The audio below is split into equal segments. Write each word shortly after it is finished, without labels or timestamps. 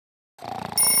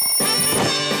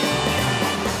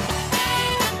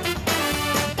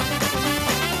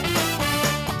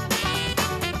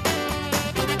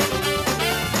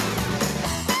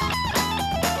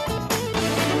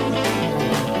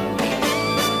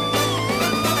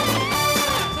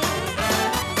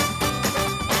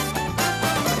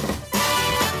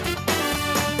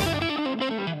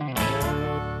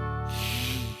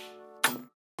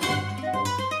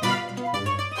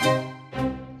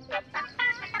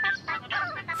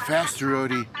Faster,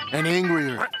 Odie, and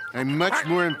angrier. I'm much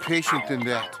more impatient than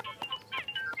that.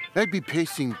 I'd be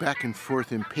pacing back and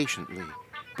forth impatiently,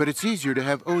 but it's easier to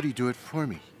have Odie do it for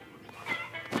me.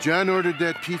 John ordered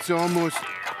that pizza almost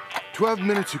 12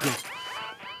 minutes ago.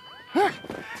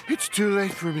 It's too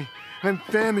late for me. I'm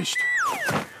famished.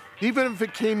 Even if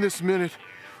it came this minute,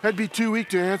 I'd be too weak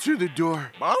to answer the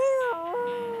door.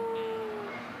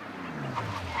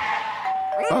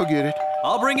 I'll get it.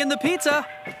 I'll bring in the pizza.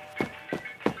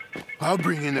 I'll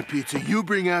bring in the pizza. You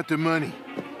bring out the money.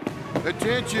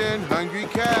 Attention, hungry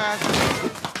cat.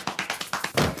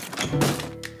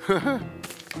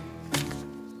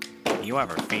 You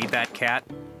ever feed that cat?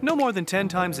 No more than 10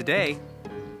 times a day.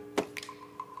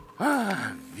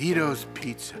 Ah, Vito's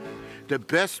Pizza. The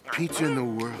best pizza in the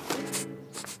world.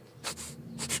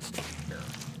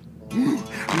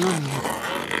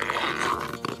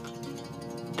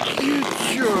 You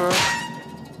sure?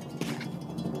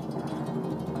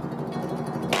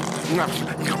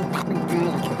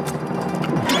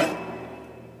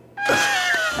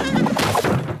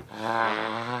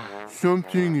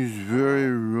 Something is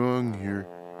very wrong here.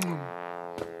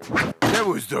 That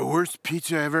was the worst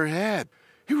pizza I ever had.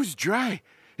 It was dry.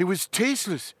 It was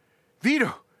tasteless.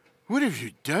 Vito, what have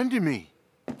you done to me?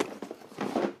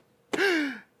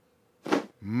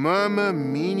 Mama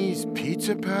Meanie's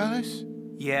Pizza Palace?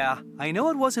 Yeah, I know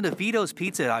it wasn't a Vito's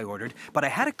Pizza I ordered, but I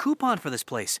had a coupon for this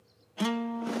place.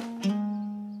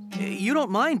 You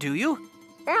don't mind, do you?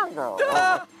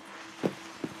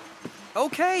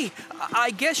 Okay,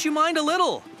 I guess you mind a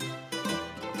little.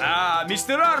 Ah,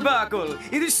 Mr. Arbuckle,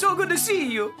 it is so good to see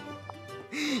you.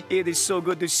 It is so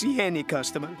good to see any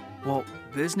customer. Well,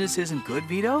 business isn't good,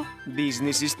 Vito?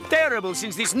 Business is terrible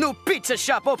since this new pizza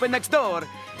shop opened next door.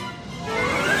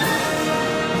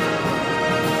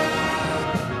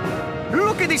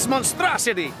 Look at this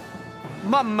monstrosity!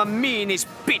 Mamma Meanie's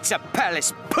Pizza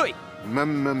Palace, pui!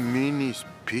 Mamma Meanie's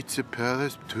Pizza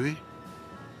Palace, tui?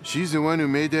 She's the one who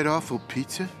made that awful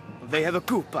pizza? They have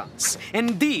coupons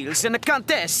and deals and a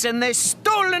contest, and they've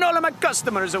stolen all of my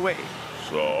customers away.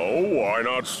 So, why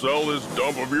not sell this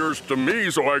dump of yours to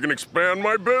me so I can expand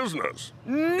my business?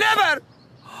 Never!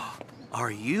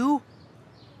 Are you?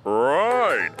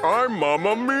 Right, I'm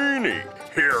Mamma Meanie.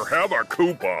 Here, have a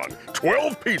coupon.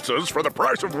 12 pizzas for the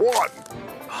price of one.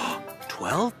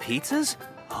 12 pizzas?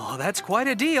 Oh, that's quite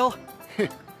a deal.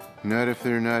 Not if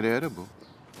they're not edible.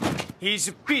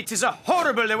 His pizzas are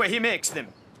horrible the way he makes them.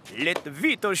 Let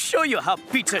Vito show you how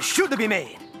pizza should be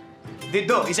made. The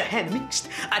dough is hand-mixed.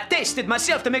 I tasted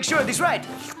myself to make sure it is right.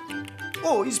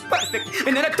 Oh, it's perfect.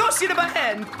 And then I toss it by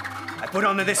hand. I put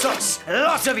on the sauce,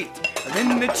 lots of it. And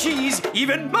then the cheese,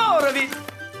 even more of it.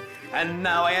 And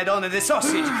now I add on the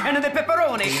sausage, and the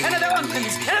pepperoni, and the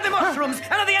onions, and the mushrooms,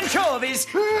 and the anchovies.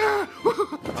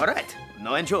 All right,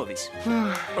 no anchovies.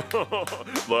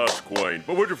 That's quaint,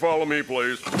 but would you follow me,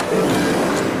 please?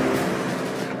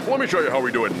 Let me show you how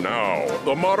we do it now,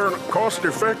 the modern,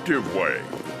 cost-effective way.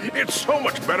 It's so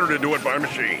much better to do it by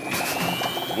machine.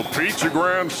 The Pizza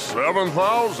Grand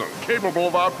 7000, capable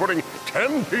of outputting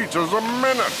 10 pizzas a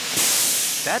minute.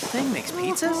 That thing makes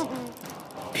pizzas?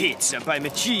 Pizza by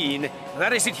machine.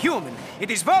 That isn't human.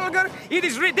 It is vulgar. It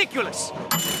is ridiculous.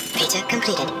 Pizza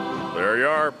completed. There you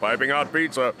are, piping out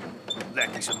pizza.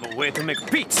 That is no way to make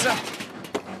pizza.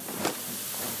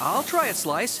 I'll try a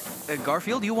slice.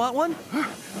 Garfield, you want one?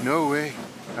 No way.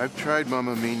 I've tried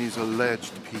Mamma Meanie's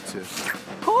alleged pizza.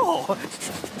 Oh!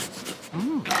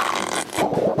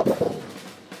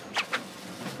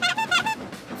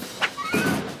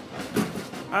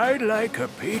 I'd like a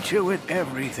pizza with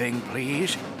everything,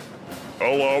 please.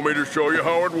 Allow me to show you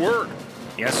how it works.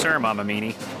 Yes, sir, Mamma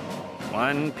Meanie.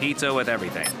 One pizza with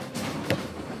everything.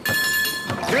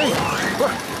 Hey,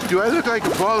 what? Do I look like a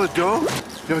ball of dough?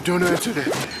 No, don't answer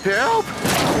that. Help!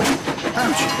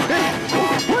 Ouch! Hey,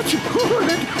 what's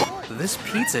This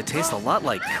pizza tastes a lot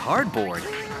like cardboard.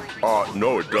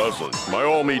 No, it doesn't. My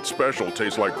all-meat special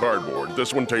tastes like cardboard.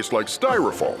 This one tastes like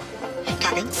styrofoam.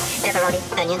 Toppings, pepperoni,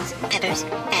 onions, peppers,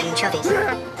 anchovies.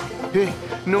 Hey,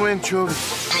 no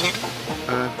anchovies. Pineapple.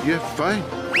 Yeah, fine.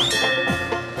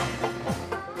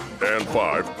 And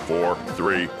 5, 4,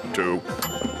 3, 2.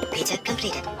 Pizza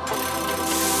completed.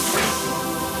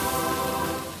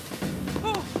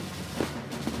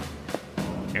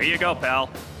 Here you go,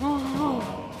 pal.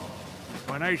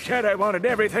 When I said I wanted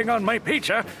everything on my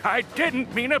pizza, I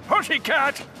didn't mean a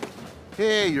pussycat.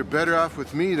 Hey, you're better off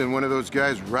with me than one of those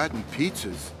guys' rotten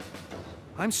pizzas.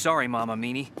 I'm sorry, Mamma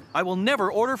Meanie. I will never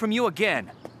order from you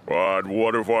again. But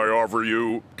what if I offer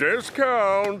you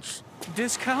discounts?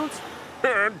 Discounts?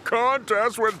 And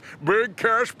contests with big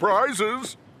cash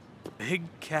prizes? Big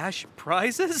cash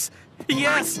prizes?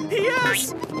 Yes!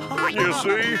 Yes! You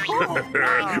see?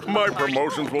 My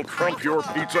promotions will trump your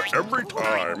pizza every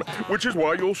time, which is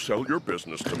why you'll sell your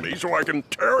business to me so I can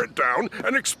tear it down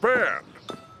and expand.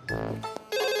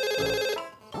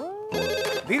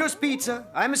 Vito's Pizza,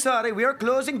 I'm sorry, we are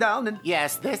closing down and...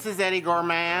 Yes, this is Eddie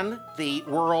Gourmand, the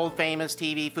world-famous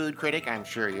TV food critic. I'm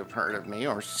sure you've heard of me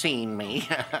or seen me.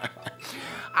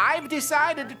 I've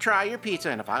decided to try your pizza,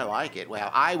 and if I like it,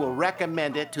 well, I will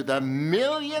recommend it to the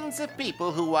millions of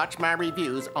people who watch my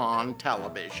reviews on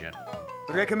television.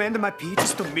 Recommend my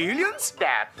pizzas to millions?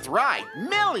 That's right,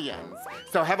 millions.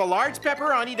 So have a large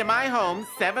pepperoni to my home,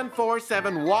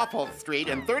 747 Waffle Street,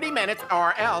 in 30 minutes,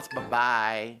 or else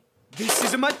bye-bye. This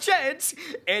is my chance.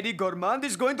 Eddie Gourmand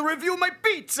is going to review my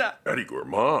pizza. Eddie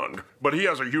Gourmand? But he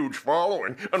has a huge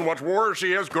following, and what's worse,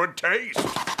 he has good taste.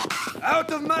 Out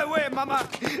of my way, Mama!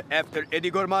 After Eddie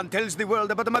Gourmand tells the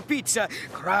world about my pizza,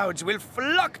 crowds will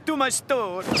flock to my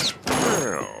store.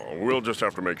 Well, we'll just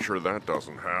have to make sure that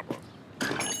doesn't happen.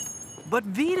 But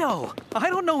Vito, I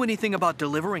don't know anything about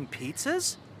delivering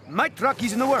pizzas. My truck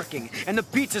isn't working, and the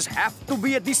pizzas have to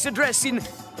be at this address in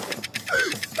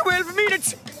 12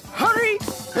 minutes. Hurry!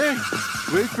 Hey,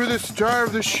 wait for the star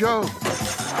of the show.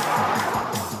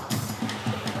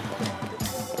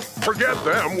 Forget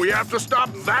them. We have to stop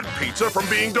that pizza from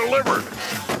being delivered.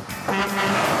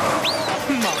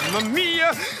 Mamma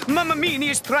mia! Mamma Mini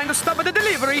is trying to stop the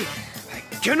delivery.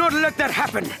 I cannot let that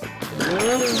happen.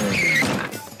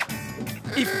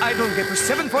 If I don't get to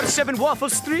 747 Waffle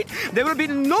Street, there will be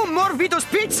no more Vito's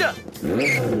Pizza.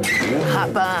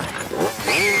 Papa.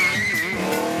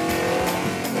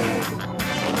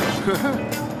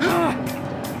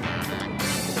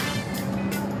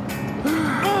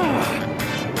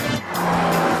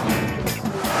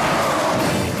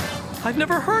 I've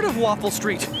never heard of Waffle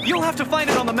Street. You'll have to find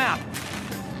it on the map.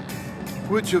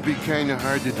 Which will be kind of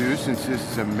hard to do since this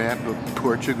is a map of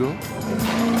Portugal.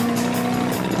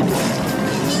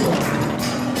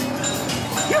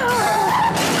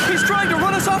 He's trying to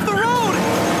run us off the road!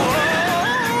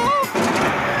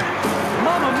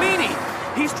 Mamma Mini!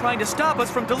 He's trying to stop us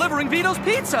from delivering Vito's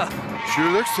pizza!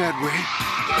 Sure looks that way.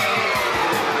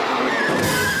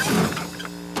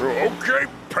 Okay,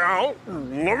 pal.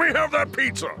 Let me have that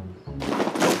pizza.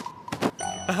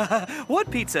 What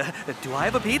pizza? Do I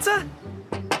have a pizza?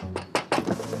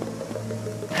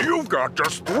 You've got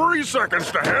just 3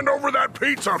 seconds to hand over that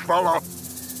pizza, fella.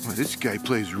 Well, this guy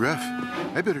plays rough.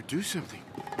 I better do something.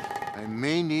 I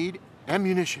may need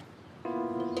ammunition.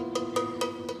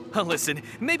 Listen,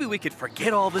 maybe we could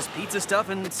forget all this pizza stuff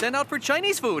and send out for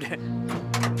Chinese food.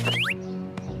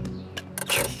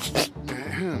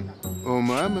 Oh,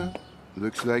 Mama.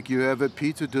 Looks like you have a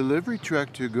pizza delivery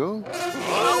truck to go.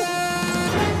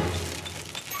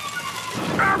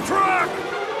 Our truck!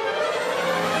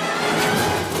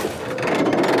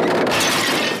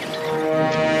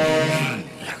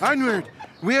 Onward!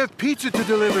 We have pizza to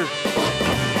deliver.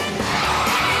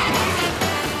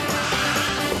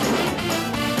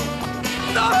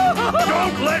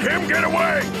 Don't let him get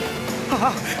away!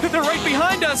 They're right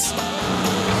behind us!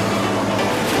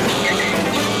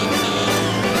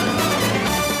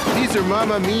 These are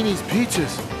Mama Mini's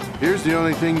pizzas. Here's the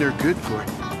only thing they're good for.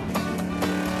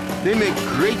 They make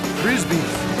great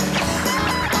frisbees.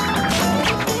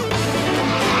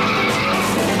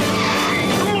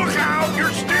 Look out!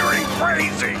 You're steering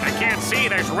crazy! I can't see.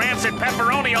 There's rancid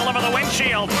pepperoni all over the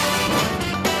windshield.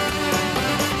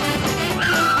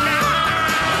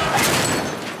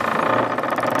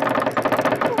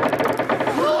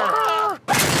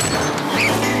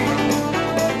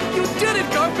 You did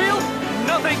it, Garfield!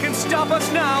 Nothing can stop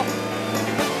us now!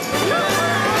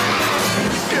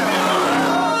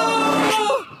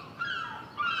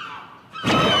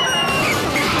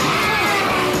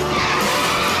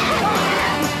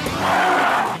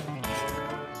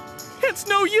 It's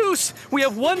no use! We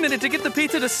have 1 minute to get the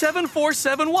pizza to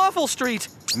 747 Waffle Street!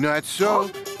 Not so.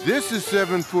 This is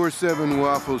 747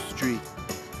 Waffle Street.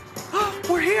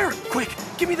 We're here! Quick,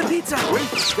 give me the pizza! Wait,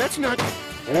 that's not...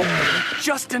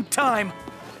 Just in time!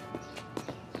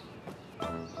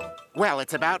 Well,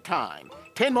 it's about time.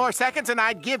 10 more seconds and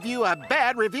I'd give you a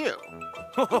bad review.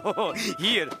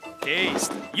 Here,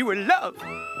 taste. You will love.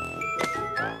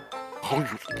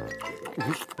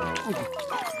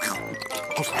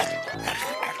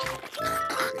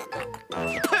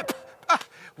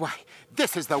 Why,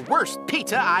 this is the worst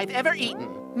pizza I've ever eaten.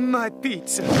 My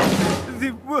pizza.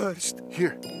 The worst.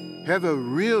 Here, have a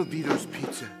real Vito's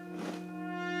pizza.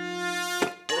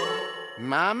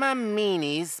 Mama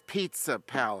Mini's Pizza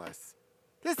Palace.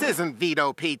 This isn't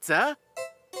Vito Pizza.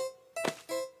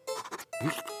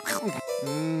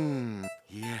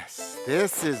 Yes,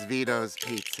 this is Vito's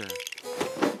pizza.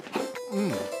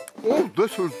 Oh,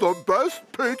 this is the best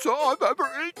pizza I've ever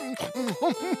eaten.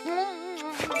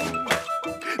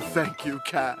 Thank you,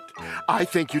 Cat. I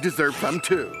think you deserve some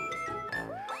too.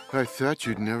 I thought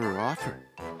you'd never offer.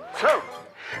 So,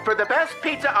 for the best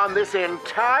pizza on this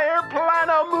entire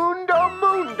Plano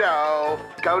Mundo,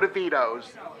 go to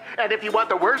Vito's. And if you want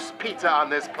the worst pizza on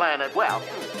this planet, well,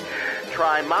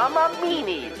 try Mama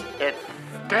Mini's. It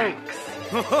stinks.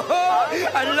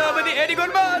 I love the Eddie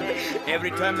Gourmand.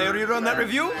 Every time they rerun that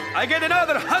review, I get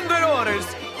another 100 orders.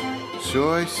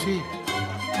 So I see.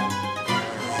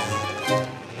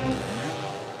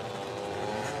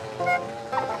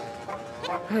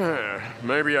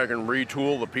 Maybe I can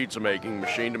retool the pizza-making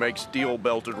machine to make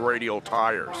steel-belted radial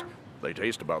tires. They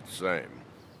taste about the same.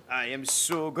 I am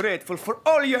so grateful for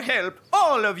all your help,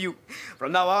 all of you.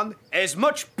 From now on, as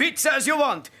much pizza as you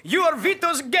want. You are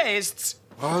Vito's guests.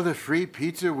 All the free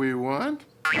pizza we want?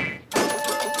 Will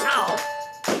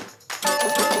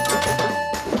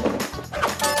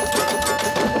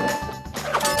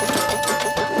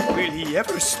he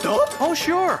ever stop? Oh,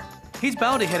 sure. He's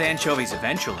bound to hit anchovies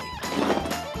eventually.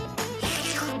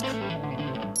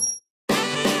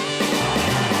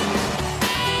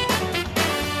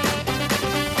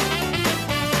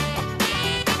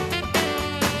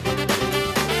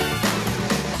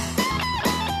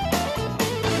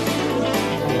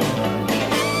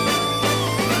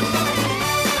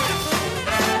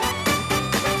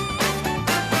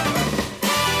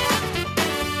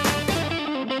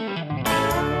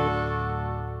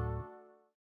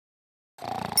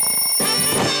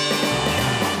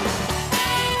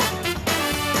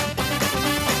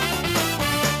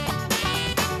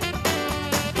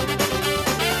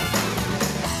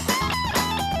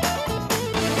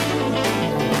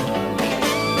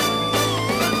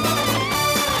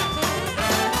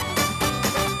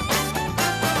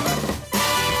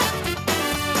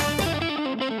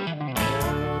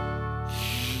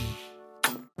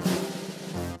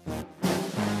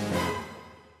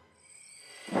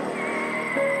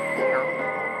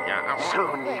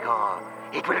 Soon, Igor,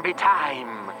 it will be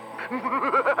time.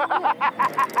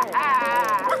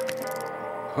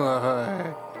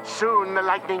 Soon the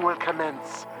lightning will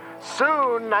commence.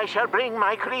 Soon I shall bring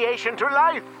my creation to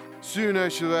life. Soon I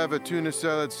shall have a tuna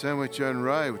salad sandwich on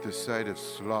rye with a side of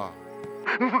slaw.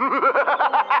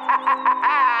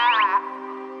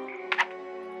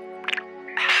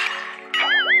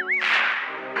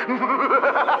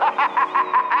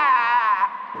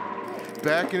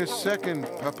 Back in a second,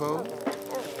 Puppo.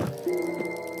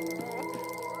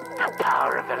 The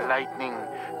power of the lightning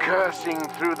coursing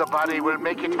through the body will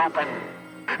make it happen.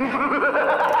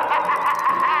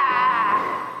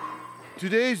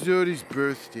 Today's Odie's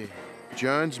birthday.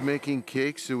 John's making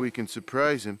cakes so we can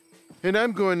surprise him. And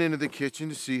I'm going into the kitchen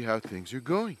to see how things are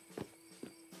going.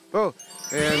 Oh,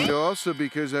 and also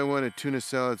because I want a tuna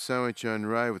salad sandwich on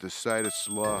rye with a side of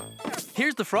slaw.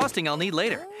 Here's the frosting I'll need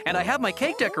later, and I have my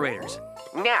cake decorators.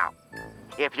 Now,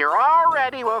 if you're all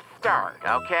ready, we'll start,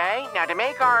 okay? Now, to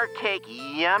make our cake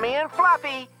yummy and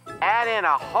fluffy, add in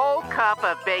a whole cup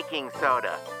of baking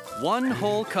soda. 1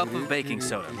 whole cup of baking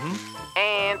soda.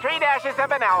 And 3 dashes of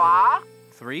vanilla.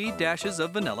 3 dashes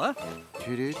of vanilla.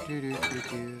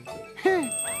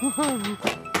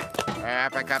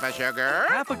 Half a cup of sugar.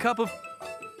 Half a cup of...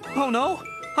 Oh, no.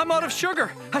 I'm out of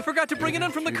sugar. I forgot to bring it in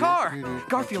from the car.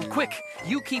 Garfield, quick.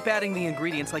 You keep adding the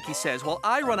ingredients like he says while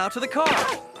I run out to the car.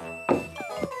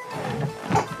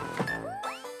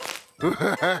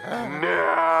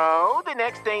 No, the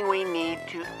next thing we need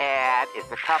to add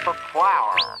is a cup of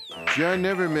flour. John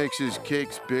never makes his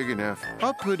cakes big enough.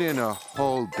 I'll put in a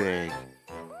whole bag.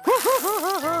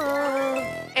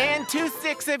 And 2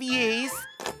 sticks of yeast.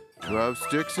 12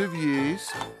 sticks of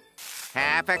yeast.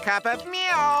 Half a cup of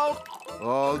milk.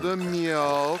 All the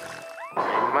milk.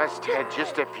 I must add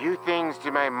just a few things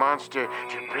to my monster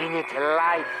to bring it to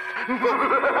life.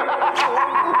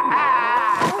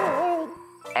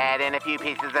 Add in a few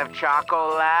pieces of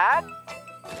chocolate.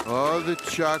 All the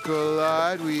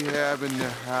chocolate we have in the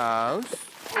house.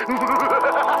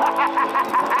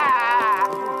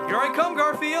 Here I come,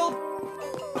 Garfield.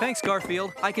 Thanks,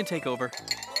 Garfield. I can take over.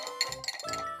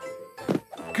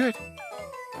 Good.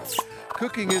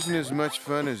 Cooking isn't as much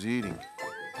fun as eating.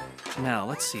 Now,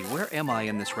 let's see. Where am I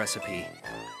in this recipe?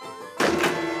 2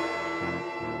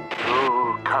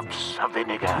 cups of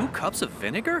vinegar. 2 cups of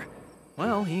vinegar?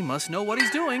 Well, he must know what he's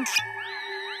doing.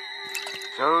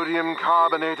 Sodium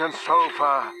carbonate and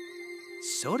sulfur.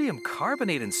 Sodium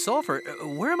carbonate and sulfur?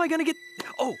 Where am I going to get...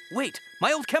 Oh, wait.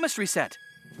 My old chemistry set.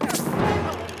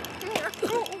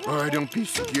 Oh, don't be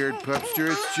scared, Pupster.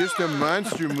 It's just a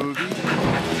monster movie.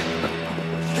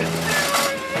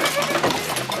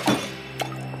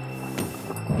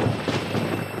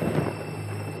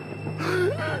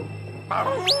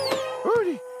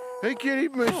 Odie, I can't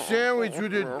eat my sandwich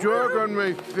with a dog on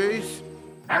my face.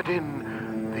 Add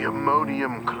in the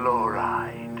ammonium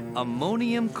chloride.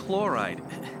 Ammonium chloride.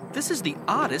 This is the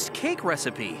oddest cake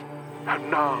recipe. And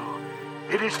now,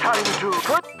 it is time to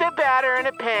Put the batter in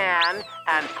a pan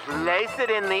and place it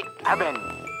in the oven.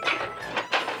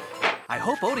 I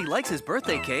hope Odie likes his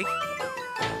birthday cake.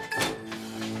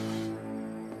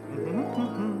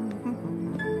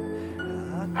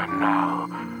 And now,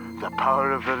 the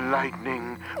power of the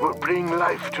lightning will bring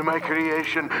life to my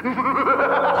creation.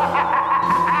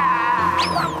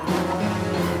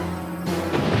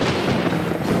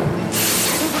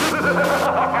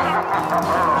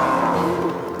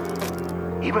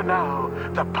 Even now,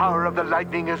 the power of the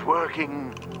lightning is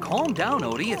working. Calm down,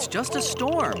 Odie. It's just a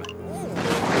storm.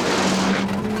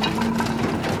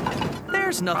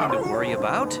 There's nothing to worry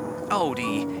about.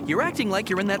 Odie, you're acting like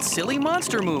you're in that silly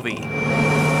monster movie.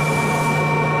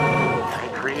 My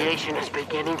creation is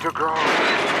beginning to grow.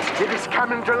 It is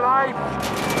coming to life.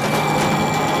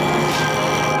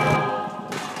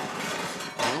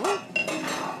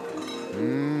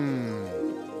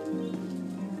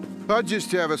 I'll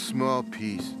just have a small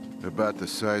piece, about the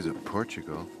size of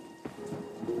Portugal.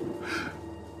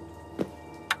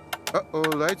 Uh-oh,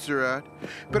 lights are out,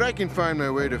 but I can find my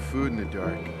way to food in the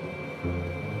dark.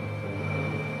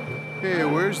 Hey,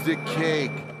 where's the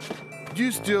cake? Did you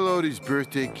steal Odie's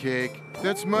birthday cake?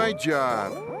 That's my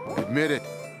job. Admit it,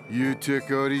 you took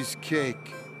Odie's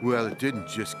cake. Well, it didn't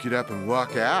just get up and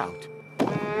walk out.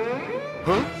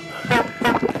 Huh?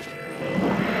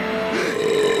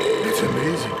 That's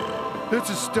amazing. That's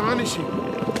astonishing.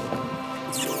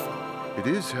 It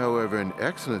is, however, an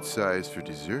excellent size for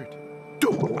dessert.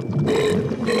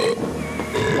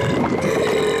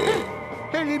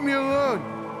 Hey, leave me alone.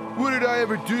 What did I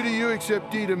ever do to you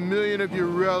except eat 1,000,000 of your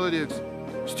relatives?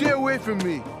 Stay away from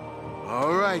me.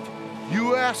 All right,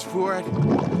 you asked for it.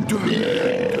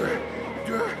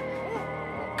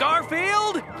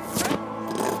 Garfield?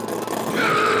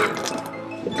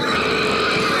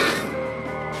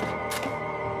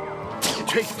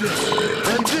 Take this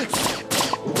and this.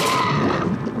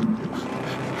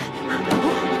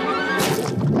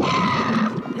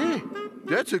 Hey,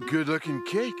 that's a good-looking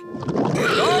cake.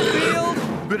 Garfield!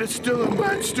 But it's still a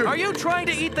monster. Are you trying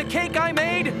to eat the cake I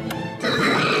made?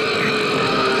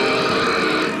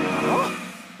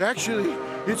 Actually,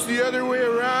 it's the other way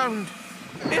around.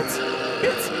 It's...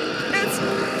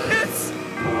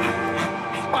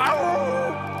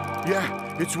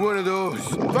 Yeah, it's one of those.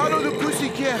 Follow the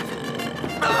pussycat.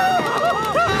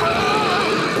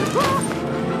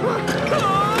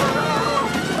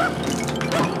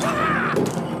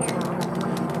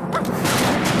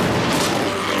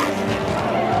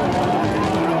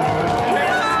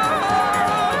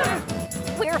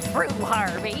 We're through,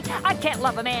 Harvey. I can't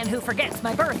love a man who forgets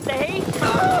my birthday.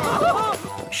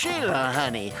 Sheila,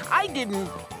 honey, I didn't,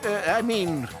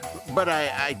 but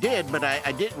I did, but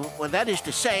I didn't, well, that is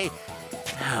to say,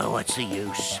 what's the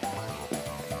use?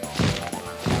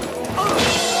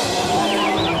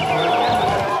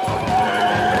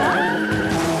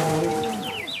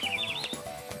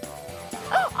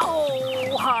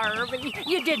 Oh, Harvey,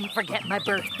 you didn't forget my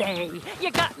birthday.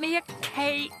 You got me a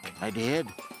cake. I did?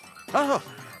 Oh,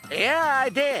 yeah, I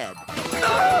did.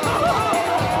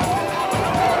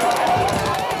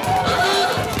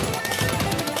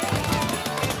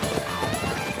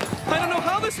 I don't know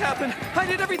how this happened. I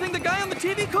did everything the guy on the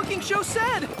TV cooking show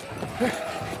said.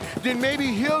 Then maybe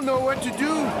he'll know what to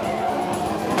do.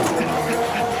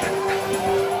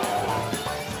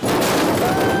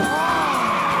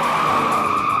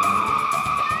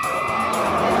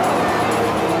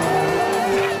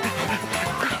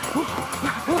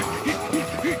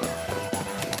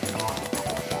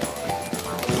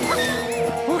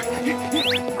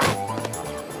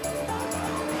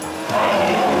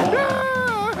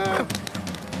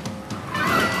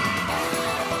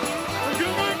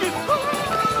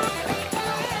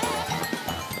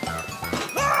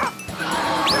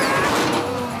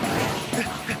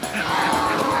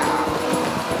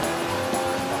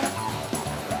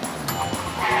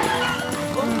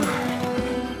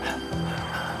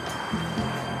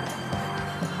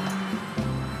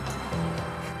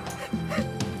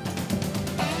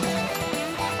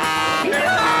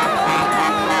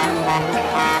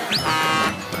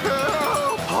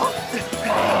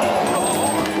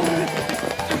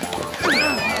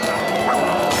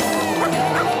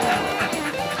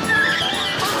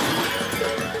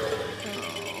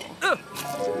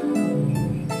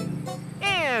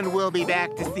 And we'll be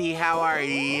back to see how our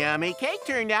yummy cake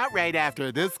turned out right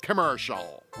after this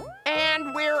commercial.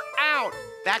 And we're out.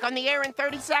 Back on the air in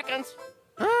 30 seconds.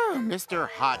 Oh, Mr.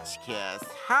 Hotchkiss,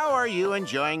 how are you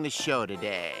enjoying the show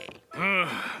today?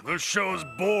 The show's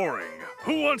boring.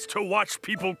 Who wants to watch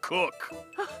people cook?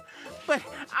 But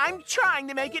I'm trying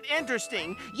to make it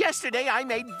interesting. Yesterday I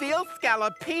made veal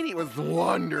scallopini. It was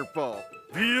wonderful.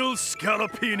 Veal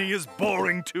scallopini is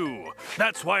boring too.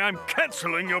 That's why I'm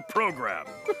canceling your program.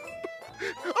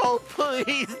 Oh,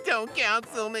 please don't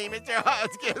cancel me, Mr.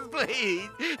 Hotchkiss, please.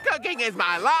 Cooking is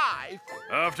my life.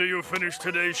 After you finish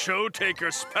today's show, take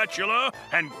your spatula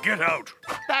and get out.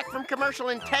 Back from commercial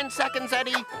in 10 seconds,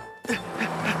 Eddie.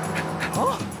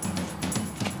 Huh?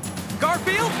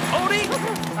 Garfield? Odie?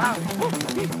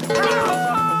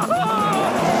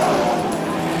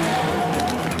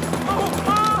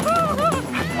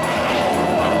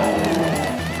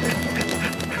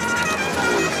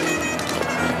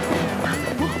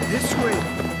 This way.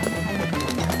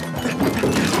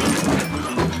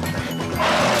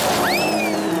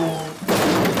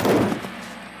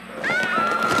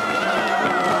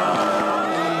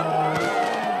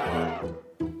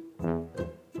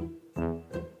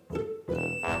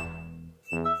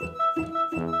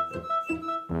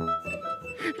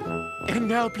 And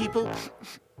now, people,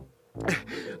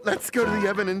 let's go to the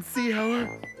oven and see how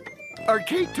our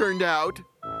cake turned out.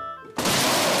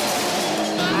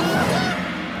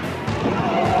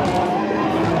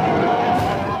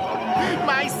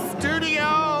 My studio!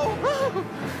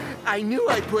 I knew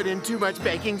I put in too much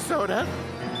baking soda.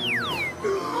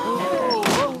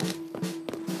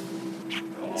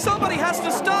 Somebody has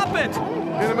to stop it!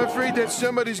 And I'm afraid that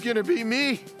somebody's gonna be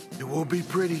me. It won't be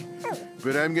pretty,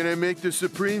 but I'm gonna make the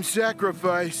supreme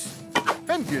sacrifice.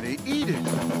 I'm gonna eat it.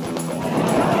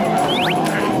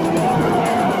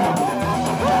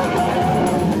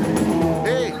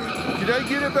 Hey, did I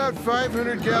get about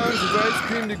 500 gallons of ice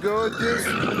cream to go with this?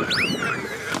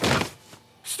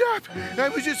 Stop! I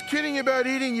was just kidding about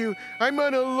eating you. I'm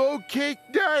on a low-cake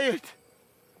diet.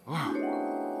 Oh.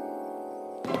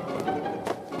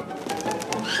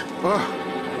 Oh.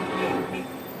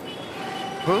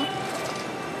 Huh?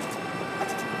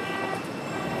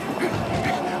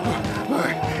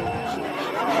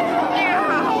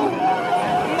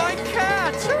 My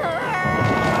cat!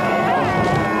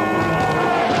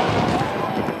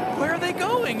 Where are they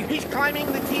going? He's climbing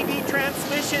the TV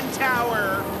transmission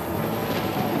tower.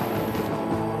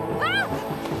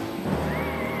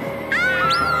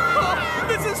 Oh,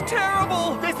 this is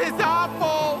terrible! This is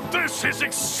awful! This is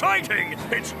exciting!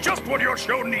 It's just what your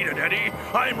show needed, Eddie.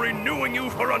 I'm renewing you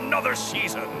for another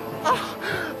season.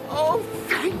 Oh,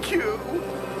 thank you.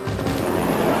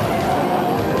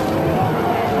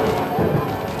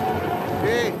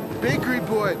 Hey, bakery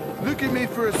boy, look at me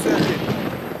for a second.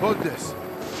 Hold this.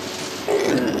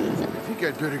 I think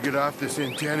I'd better get off this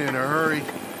antenna in a hurry.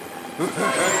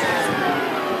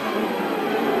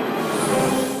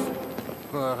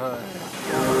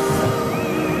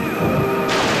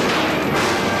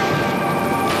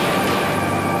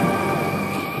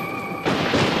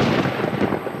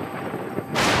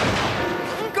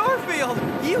 Garfield,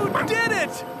 you did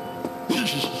it!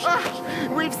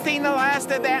 We've seen the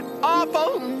last of that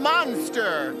awful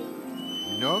monster.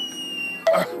 Nope.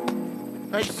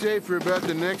 I'd say for about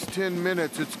the next 10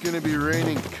 minutes, it's gonna be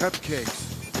raining cupcakes.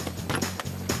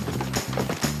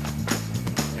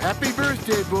 Happy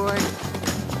birthday, boy.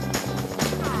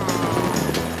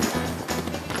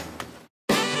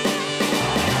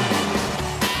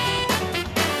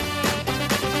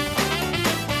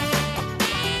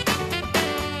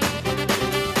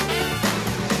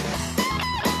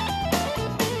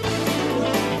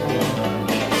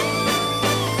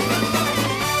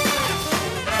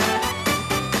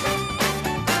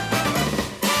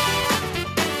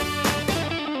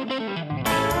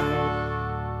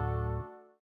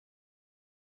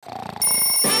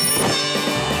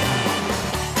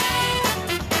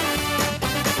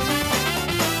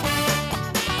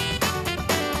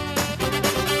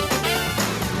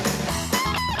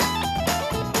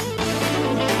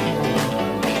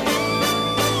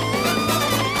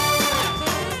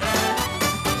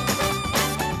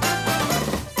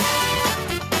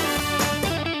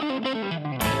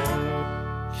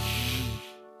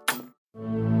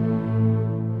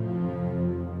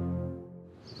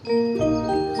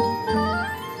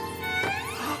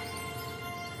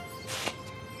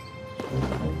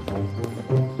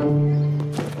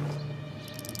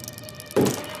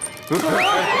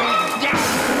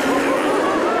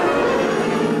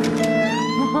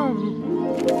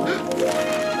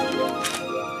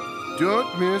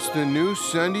 don't miss the new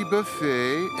Sunday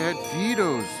buffet at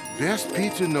Vito's. Best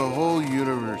pizza in the whole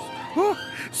universe. Whew,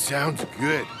 sounds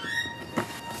good.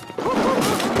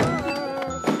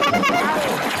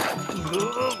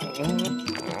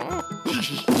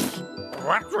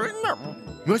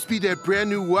 Must be that brand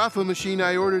new waffle machine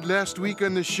I ordered last week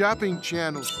on the shopping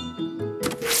channel.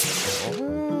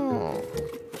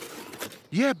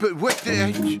 Yeah, but what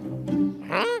the...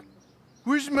 Huh?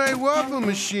 Where's my waffle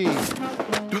machine?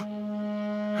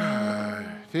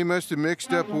 They must have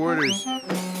mixed up orders.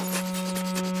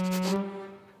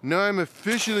 Now I'm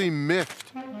officially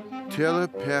miffed.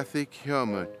 Telepathic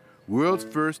helmet. World's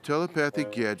first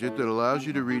telepathic gadget that allows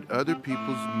you to read other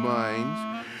people's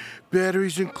minds.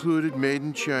 Batteries included, made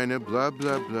in China, blah,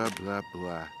 blah, blah, blah,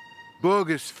 blah.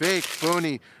 Bogus, fake,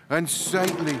 phony,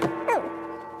 unsightly.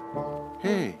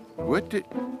 Hey, what did...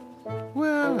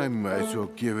 Well, I might as well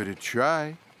give it a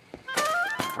try.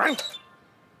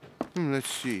 Let's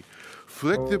see.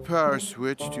 Flick the power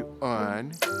switch to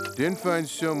on, then find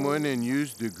someone and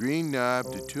use the green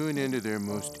knob to tune into their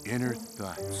most inner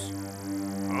thoughts.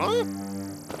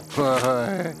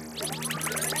 Huh?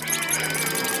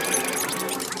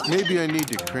 Maybe I need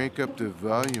to crank up the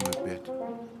volume a bit.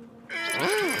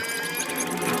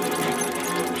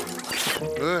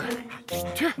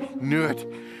 Knew it.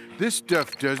 This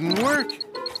stuff doesn't work.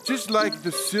 Just like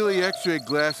the silly x-ray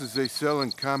glasses they sell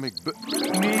in comic books.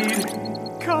 Need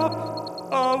cup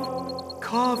of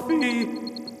coffee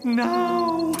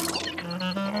now.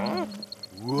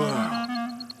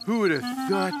 Wow. Who would have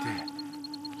thought that?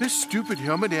 This stupid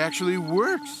helmet actually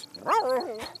works.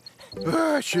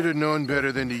 I should have known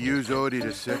better than to use Odie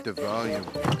to set the volume.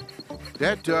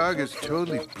 That dog is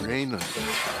totally brainless.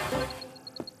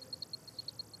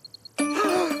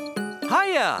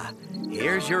 Hiya!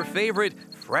 Here's your favorite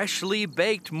freshly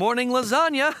baked morning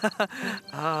lasagna.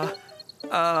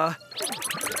 I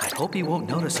hope he won't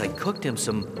notice I cooked him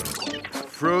some...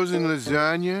 Frozen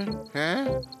lasagna,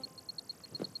 huh?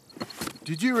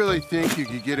 Did you really think you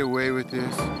could get away with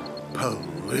this?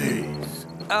 Police.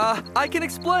 I can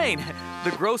explain.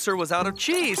 The grocer was out of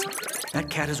cheese. That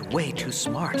cat is way too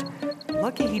smart.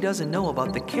 Lucky he doesn't know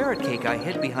about the carrot cake I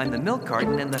hid behind the milk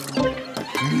carton and the...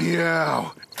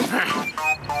 Meow.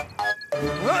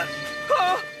 What?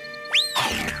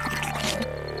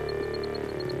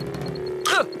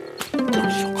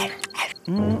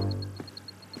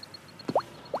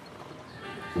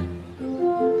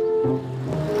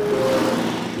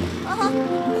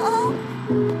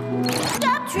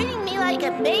 Stop treating me like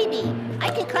a baby. I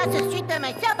can cross the street by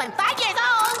myself. I'm 5 years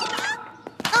old.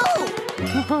 Oh!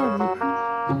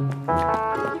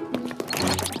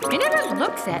 He never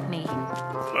looks at me.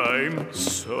 I'm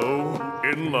so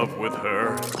in love with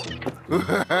her.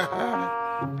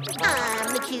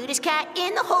 I'm the cutest cat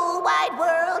in the whole wide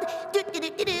world.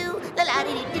 Do-do-do-do-do,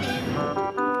 la-la-dee-dee-doo.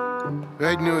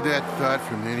 I'd know that thought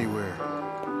from anywhere.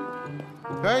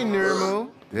 Hi, Nermo.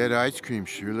 That ice cream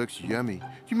sure looks yummy. Do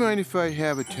you mind if I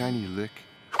have a tiny lick?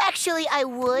 Actually, I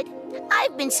would.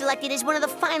 I've been selected as one of the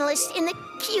finalists in the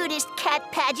cutest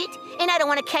cat pageant, and I don't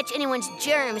want to catch anyone's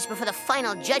germs before the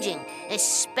final judging,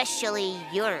 especially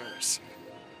yours.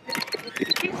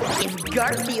 If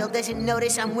Garfield doesn't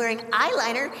notice I'm wearing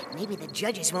eyeliner, maybe the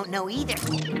judges won't know either.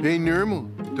 Hey, Nermal,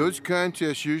 those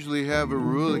contests usually have a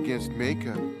rule against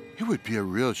makeup. It would be a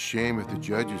real shame if the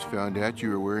judges found out you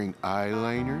were wearing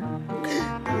eyeliner.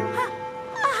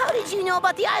 How did you know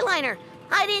about the eyeliner?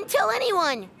 I didn't tell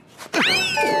anyone.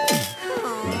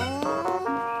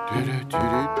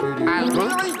 I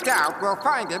really doubt we'll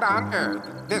find it on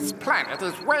Earth. This planet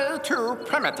is way too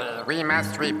primitive. We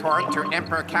must report to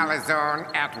Emperor Calazone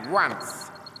at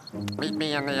once. Meet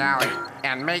me in the alley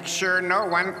and make sure no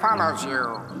one follows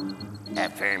you.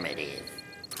 Affirmative.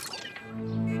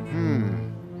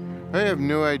 I have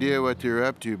no idea what they're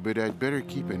up to, but I'd better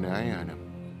keep an eye on them.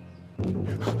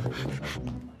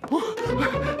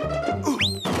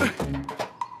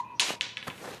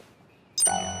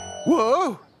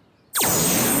 Whoa!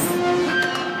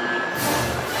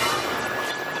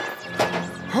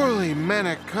 Holy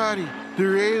manicotti!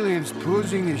 They're aliens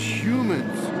posing as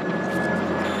humans.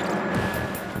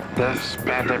 This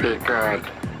better be good.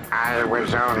 I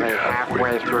was only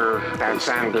halfway through the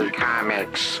Sunday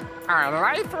comics. Our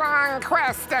lifelong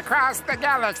quest across the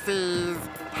galaxies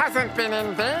hasn't been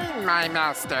in vain, my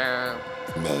master.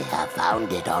 They have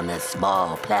found it on a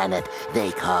small planet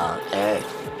they call Earth.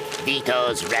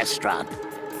 Vito's restaurant.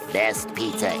 Best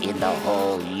pizza in the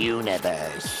whole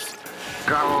universe.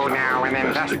 Go now and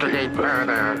investigate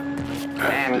further.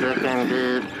 And if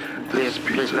indeed this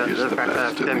pizza is the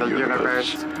best in the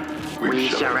universe, we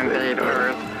shall invade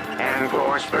Earth and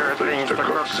force Earthlings to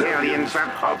cook zillions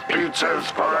of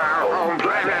pizzas for our home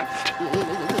planet.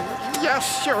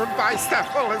 Yes, your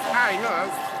Vicephilus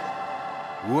Highness.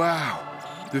 Wow,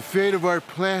 the fate of our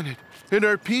planet, and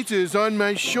our pizza is on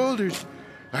my shoulders.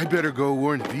 I better go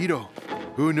warn Vito.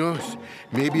 Who knows?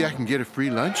 Maybe I can get a free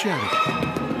lunch out of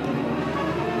it.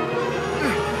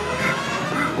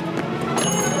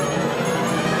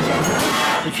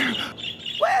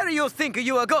 Where do you think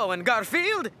you are going,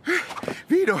 Garfield?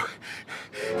 Vito,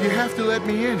 you have to let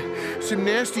me in. Some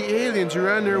nasty aliens are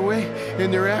on their way,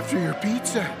 and they're after your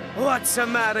pizza. What's the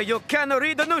matter? You can't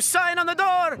read the new sign on the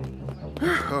door?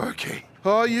 Okay.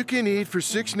 All you can eat for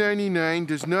 $6.99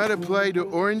 does not apply to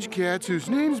orange cats whose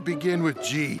names begin with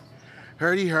G.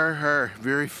 Hardy har har.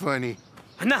 Very funny.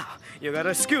 Now, you gotta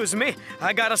excuse me.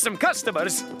 I got some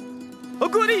customers. Oh,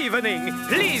 good evening.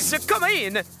 Please come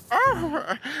in.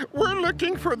 Oh, we're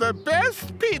looking for the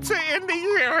best pizza in the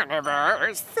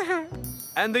universe.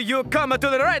 And you come to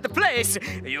the right place.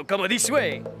 You come this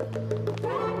way.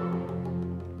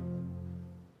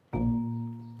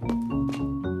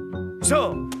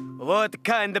 So, what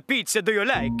kind of pizza do you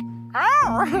like?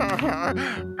 Oh,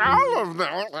 all of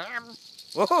them.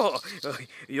 Oh,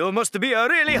 you must be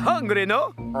really hungry,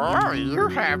 no? Oh, you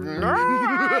have no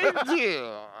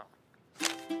idea.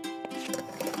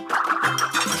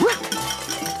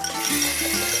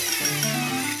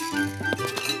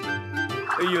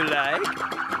 You like?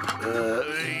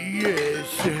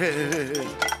 Yes.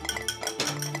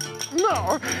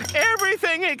 No,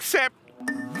 everything except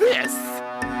this.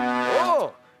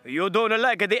 Oh, you don't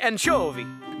like the anchovy?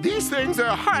 These things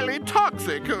are highly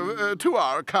toxic to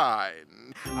our kind.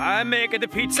 I make the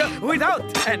pizza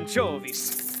without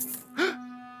anchovies.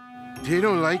 They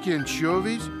don't like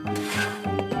anchovies?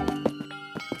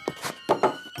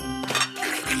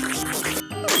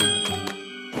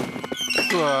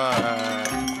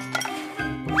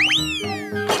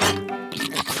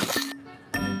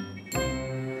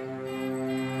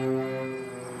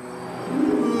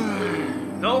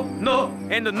 No, no,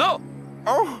 and no.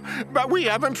 Oh, but we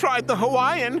haven't tried the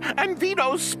Hawaiian and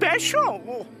Vito's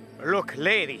special. Look,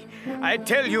 lady, I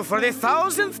tell you for the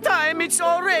 1,000th time, it's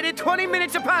already 20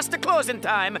 minutes past the closing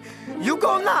time. You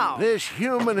go now. This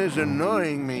human is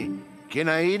annoying me. Can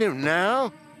I eat him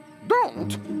now?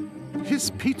 Don't. His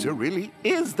pizza really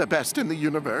is the best in the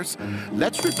universe.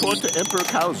 Let's report to Emperor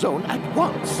Calzone at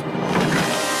once.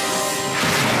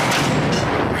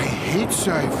 I hate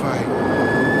sci-fi.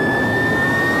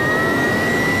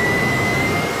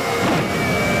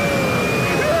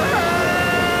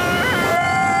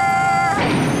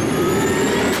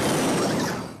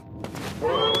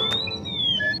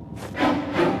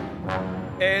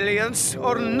 Aliens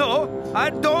or no,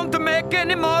 I don't make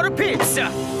any more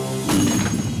pizza.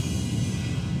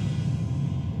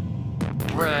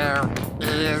 Where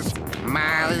is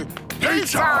my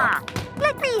pizza?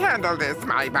 Let me handle this,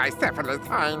 my Bicephalus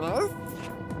Highness.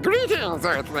 Greetings,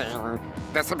 Earthling.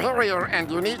 The superior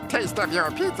and unique taste of your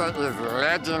pizza is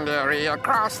legendary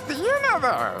across the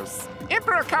universe.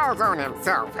 Emperor Calzone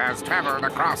himself has traveled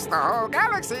across the whole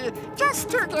galaxy just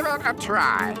to give it a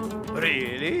try.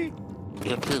 Really?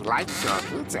 If he likes your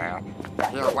pizza,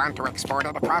 he'll want to export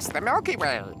it across the Milky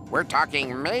Way. We're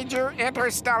talking major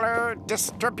interstellar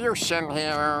distribution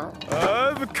here.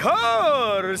 Of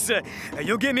course!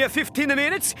 You give me 15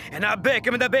 minutes, and I'll bake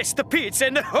him the best pizza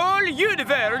in the whole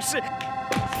universe.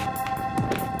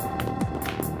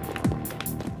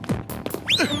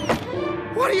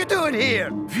 What are you doing here?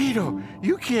 Vito,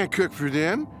 you can't cook for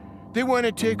them. They want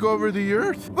to take over the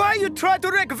Earth. Why you try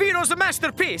to wreck Vito's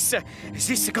masterpiece?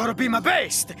 This gotta be my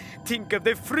best. Think of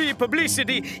the free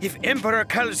publicity if Emperor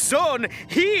Calzone,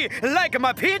 he like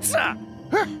my pizza.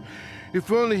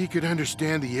 If only he could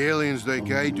understand the aliens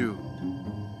like I do.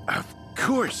 Of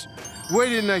course. Why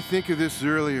didn't I think of this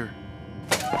earlier?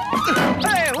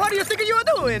 Hey, what do you think you are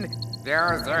doing?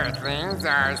 Those Earthlings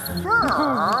are so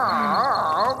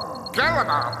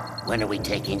gullible. When are we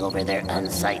taking over their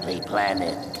unsightly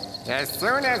planet? As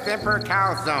soon as Emperor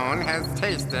Calzone has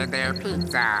tasted their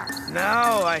pizza.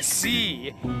 Now I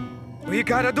see. We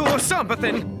gotta do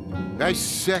something. I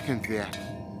second that.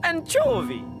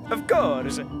 Anchovy, of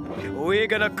course. We're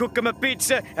gonna cook them a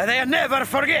pizza they'll never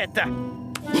forget.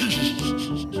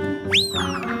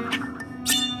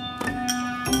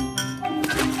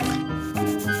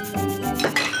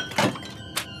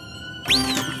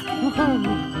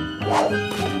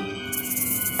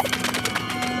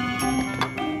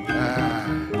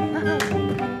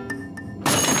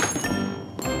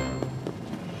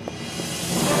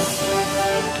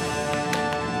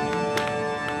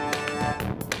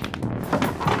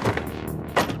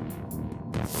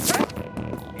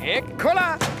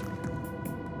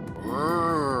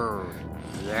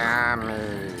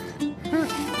 dummy.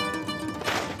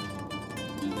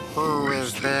 Who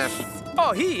is this?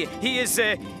 Oh, he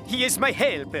is my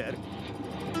helper.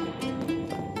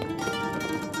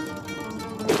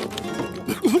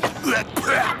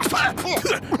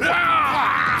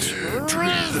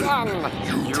 Treason!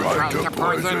 You tried to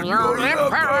poison your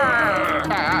emperor!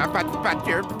 But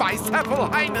your bicephal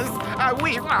highness,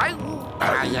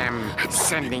 I am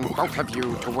sending both of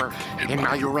you to work in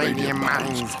my uranium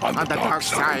mines on the dark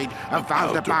side of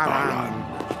Valdebaran.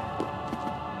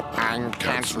 I'm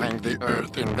canceling the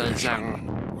Earth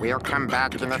invasion. We'll come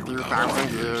back in a few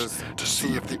thousand years to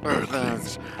see if the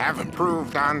Earthlings have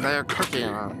improved on their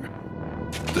cooking.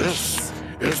 This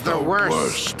is the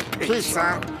worst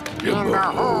pizza in the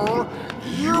whole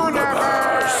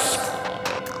universe!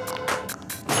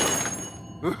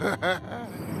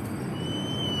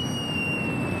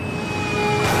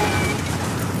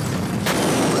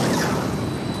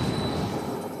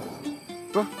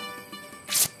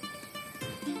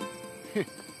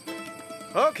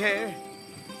 Okay.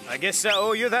 I guess I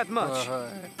owe you that much.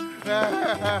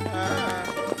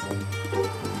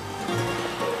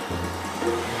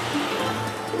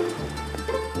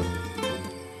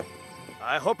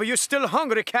 I hope you're still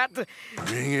hungry, cat.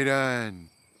 Bring it on.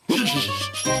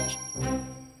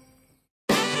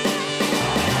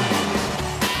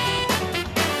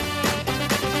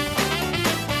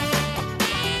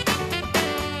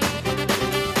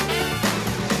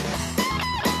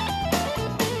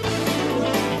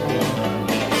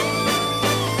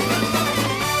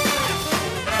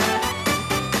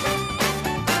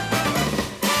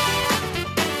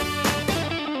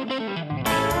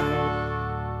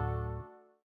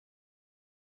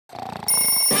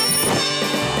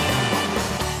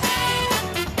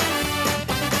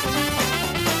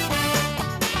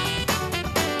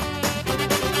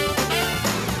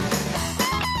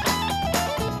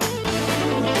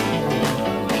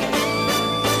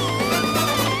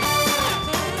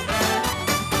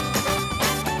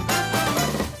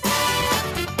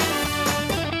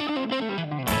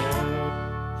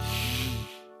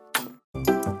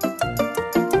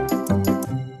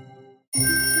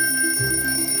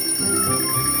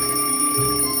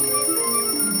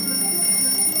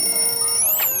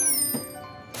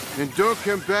 And don't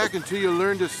come back until you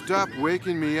learn to stop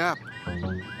waking me up.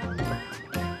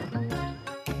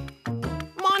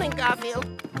 Morning, Garfield.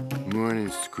 Morning,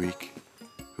 Squeak.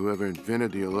 Whoever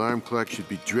invented the alarm clock should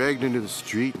be dragged into the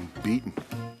street and beaten.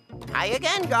 Hi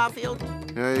again, Garfield.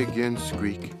 Hi again,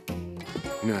 Squeak.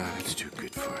 No, that's too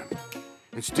good for him.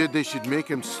 Instead, they should make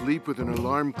him sleep with an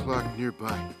alarm clock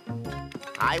nearby.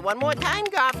 Hi one more time,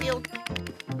 Garfield.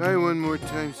 Hi one more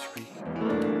time, Squeak.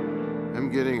 I'm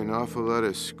getting an awful lot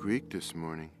of squeak this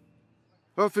morning.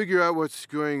 I'll figure out what's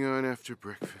going on after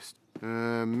breakfast.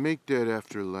 Make that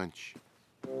after lunch.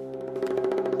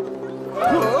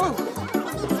 Whoa!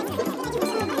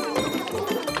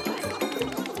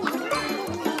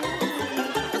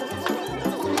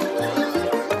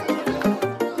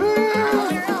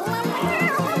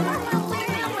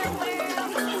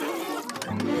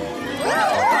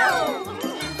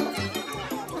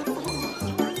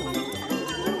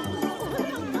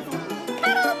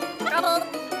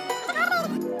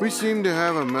 We seem to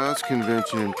have a mouse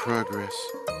convention in progress.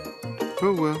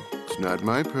 Oh well, it's not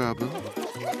my problem.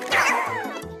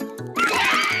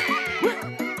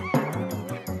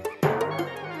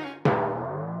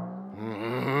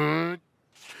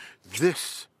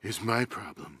 This is my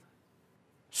problem.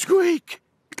 Squeak!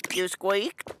 You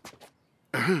squeaked?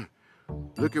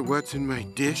 Look at what's in my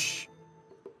dish.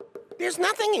 There's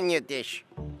nothing in your dish.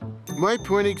 My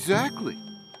point exactly.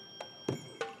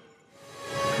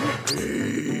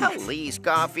 Please,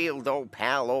 Garfield, old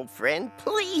pal, old friend,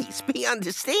 please be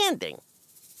understanding.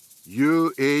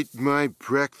 You ate my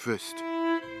breakfast.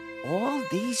 All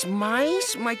these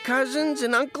mice, my cousins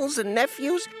and uncles and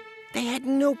nephews, they had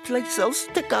no place else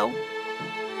to go.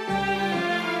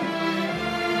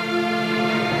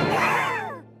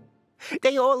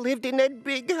 They all lived in that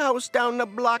big house down the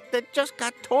block that just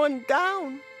got torn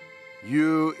down.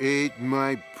 You ate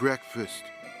my breakfast.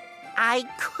 I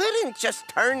couldn't just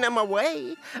turn them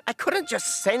away. I couldn't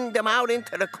just send them out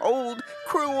into the cold,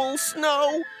 cruel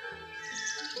snow.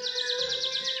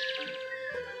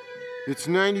 It's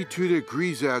 92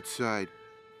 degrees outside,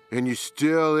 and you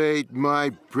still ate my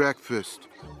breakfast.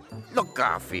 Look,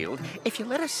 Garfield, if you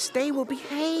let us stay, we'll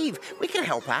behave. We can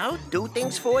help out, do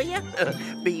things for you,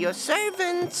 be your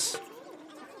servants.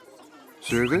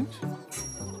 Servants?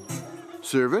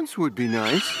 Servants would be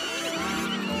nice.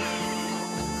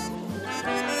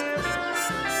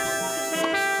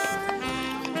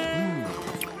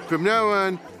 From now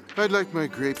on, I'd like my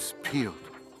grapes peeled.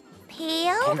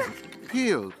 Peeled?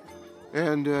 Peeled.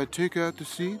 And take out the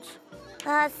seeds?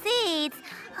 Seeds?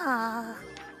 Oh.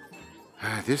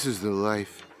 This is the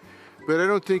life. But I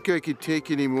don't think I could take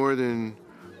any more than,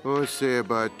 say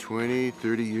about 20,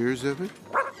 30 years of it.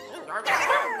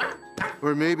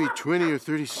 Or maybe 20 or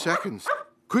 30 seconds.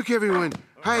 Quick, everyone,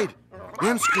 hide.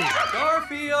 Hamstring.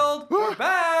 Garfield, we're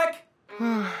back.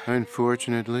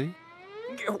 Unfortunately.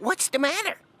 What's the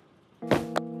matter?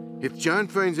 If John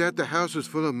finds out the house was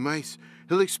full of mice,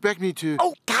 he'll expect me to...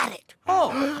 Oh, got it.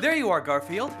 Oh, there you are,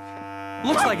 Garfield.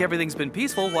 Looks like everything's been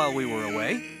peaceful while we were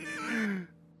away.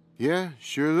 Yeah,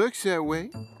 sure looks that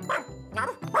way.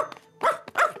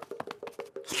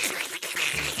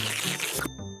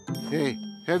 Hey,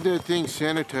 have that thing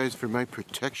sanitized for my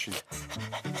protection.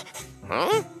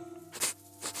 Huh?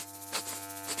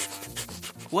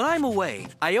 When I'm away,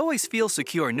 I always feel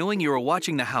secure knowing you are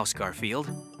watching the house, Garfield.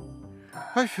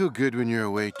 I feel good when you're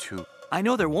away, too. I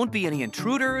know there won't be any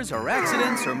intruders or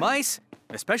accidents or mice,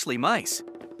 especially mice.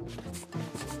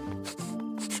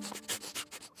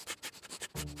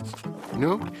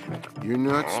 No, you're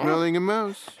not smelling a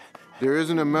mouse. There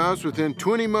isn't a mouse within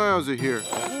 20 miles of here.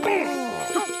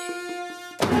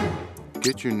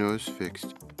 Get your nose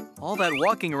fixed. All that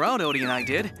walking around Odie and I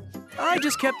did, I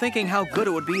just kept thinking how good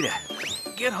it would be to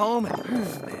get home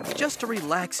and just to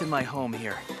relax in my home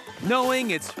here, knowing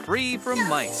it's free from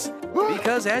mice.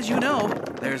 Because as you know,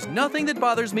 there's nothing that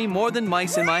bothers me more than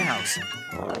mice in my house.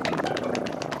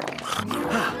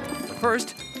 But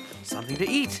first, something to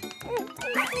eat.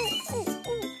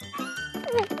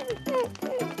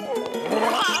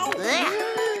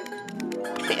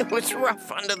 It was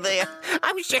rough under there.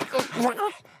 I was just...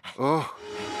 Oh.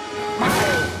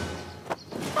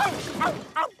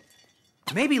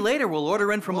 Maybe later we'll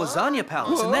order in from Lasagna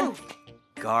Palace and then...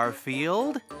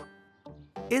 Garfield?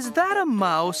 Is that a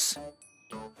mouse?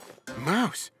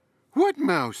 Mouse? What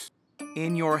mouse?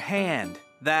 In your hand.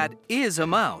 That is a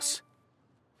mouse.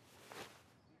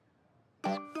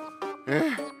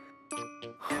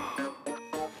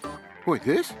 What,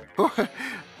 this? Oh,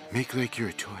 make like you're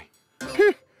a toy.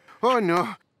 Oh,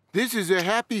 no. This is a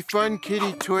happy, fun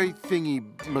kitty toy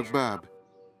thingy, mabob.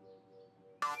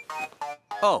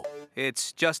 Oh,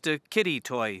 it's just a kitty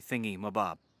toy thingy,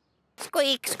 mabob.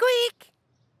 Squeak, squeak.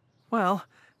 Well,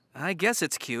 I guess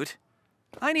it's cute.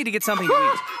 I need to get something to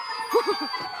eat.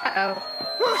 Uh-oh.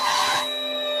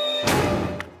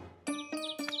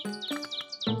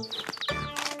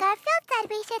 Garfield said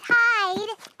we should hide.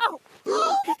 Oh.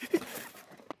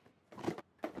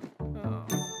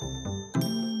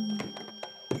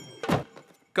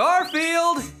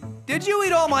 Garfield! Did you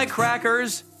eat all my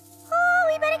crackers? Oh,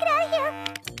 we better get out of here.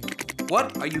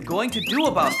 What are you going to do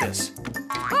about this?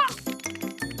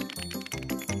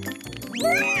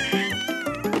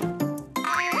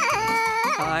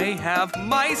 I have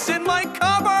mice in my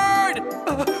cupboard!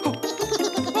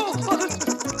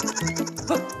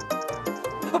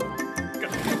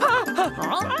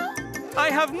 I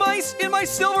have mice in my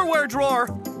silverware drawer!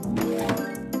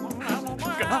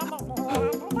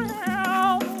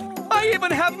 I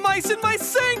even have mice in my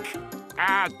sink!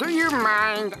 Do you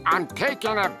mind? I'm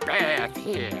taking a bath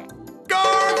here.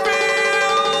 Garfield!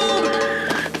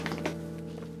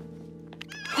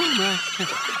 Oh, my.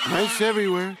 Mice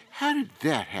everywhere. How did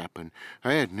that happen?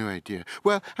 I had no idea.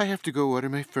 Well, I have to go water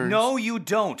my ferns. No, you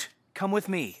don't. Come with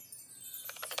me.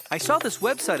 I saw this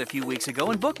website a few weeks ago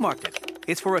and bookmarked it.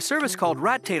 It's for a service called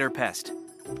Rat Tater Pest.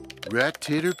 Rat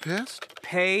Tater Pest?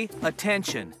 Pay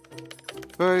attention.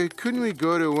 Couldn't we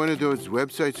go to one of those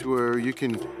websites where you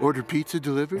can order pizza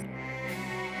delivered?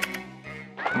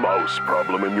 Mouse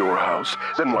problem in your house?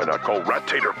 Then why not call Rat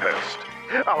Tater Pest?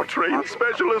 Our trained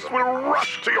specialists will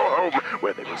rush to your home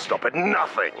where they will stop at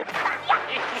nothing.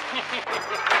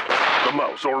 The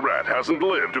mouse or rat hasn't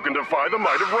lived who can defy the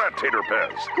might of Rat Tater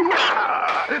Pest.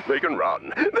 They can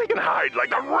run, they can hide like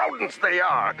the rodents they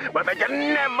are, but they can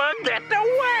never get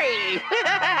away.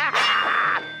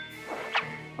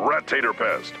 Rat Tater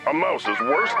Pest, a mouse's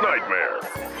worst nightmare.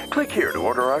 Click here to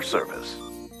order our service.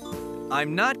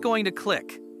 I'm not going to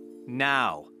click.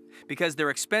 Now. Because they're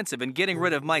expensive and getting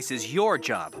rid of mice is your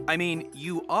job. I mean,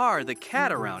 you are the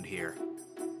cat around here.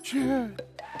 Sure.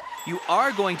 You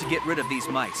are going to get rid of these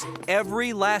mice.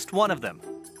 Every last one of them.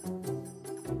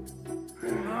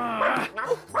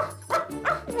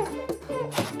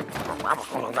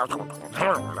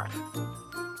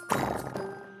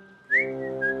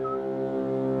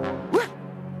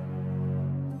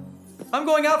 I'm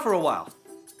going out for a while.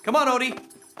 Come on, Odie.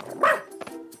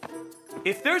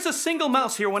 If there's a single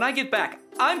mouse here when I get back,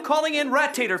 I'm calling in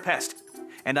Rat Tater Pest.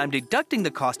 and I'm deducting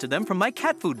the cost of them from my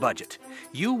cat food budget.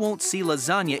 You won't see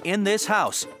lasagna in this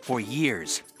house for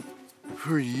years.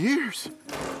 For years?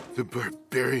 The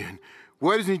barbarian.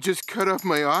 Why doesn't he just cut off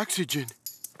my oxygen?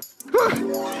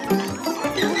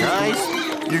 Guys,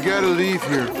 you gotta leave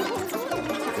here.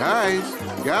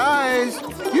 Guys!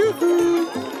 Yoo-hoo!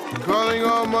 Calling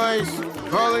all mice!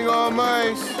 Calling all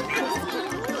mice!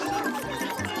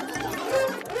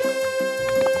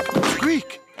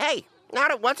 Squeak! Hey, now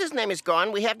that what's-his-name is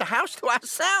gone, we have the house to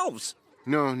ourselves.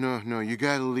 No, you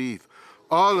gotta leave.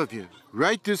 All of you.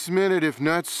 Right this minute, if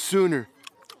not sooner.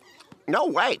 No,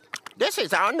 wait. This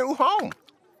is our new home.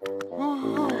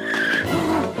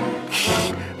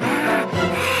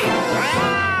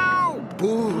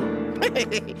 Boo!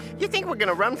 You think we're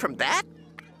gonna run from that?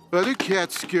 Other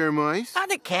cats scare mice.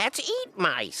 Other cats eat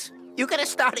mice. You gonna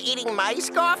start eating mice,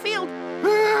 Garfield?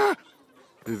 The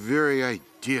very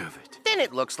idea of it. Then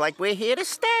it looks like we're here to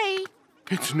stay.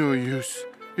 It's no use.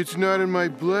 It's not in my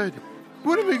blood.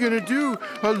 What am I gonna do?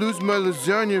 I'll lose my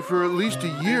lasagna for at least a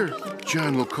year.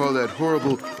 John will call that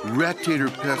horrible rat-tater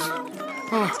pest.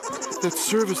 Oh, that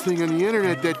service thing on the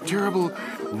internet, that terrible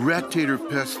rat-tater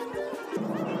pest.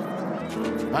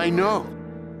 I know.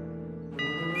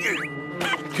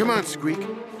 Come on, Squeak.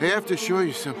 I have to show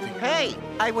you something. Hey,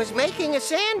 I was making a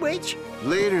sandwich.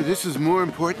 Later, this is more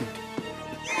important.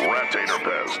 Rat-tater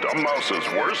pest, a mouse's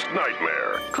worst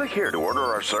nightmare. Click here to order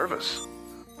our service.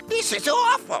 This is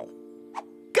awful.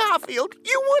 Garfield,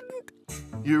 you wouldn't.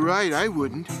 You're right, I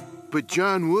wouldn't. But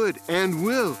John would and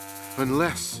will,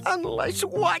 unless... Unless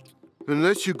what?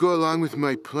 Unless you go along with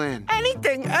my plan.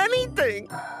 Anything.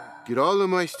 Get all the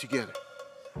mice together.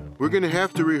 We're gonna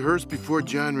have to rehearse before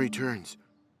John returns.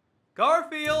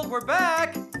 Garfield, we're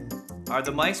back! Are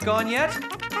the mice gone yet?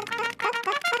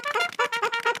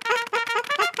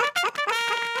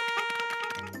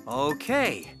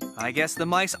 Okay, I guess the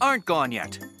mice aren't gone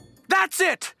yet. That's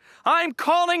it! I'm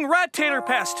calling rat-tater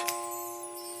pest!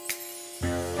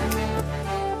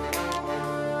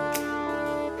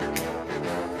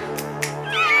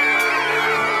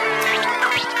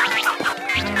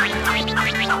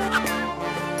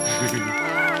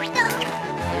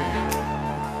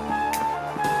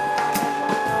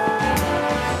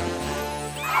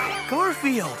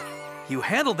 Garfield, you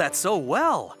handled that so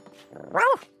well.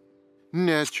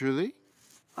 Naturally.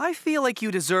 I feel like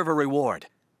you deserve a reward,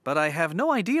 but I have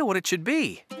no idea what it should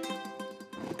be.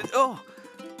 Oh,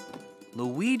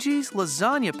 Luigi's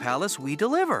Lasagna Palace we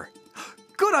deliver.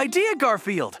 Good idea,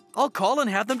 Garfield. I'll call and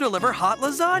have them deliver hot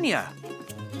lasagna.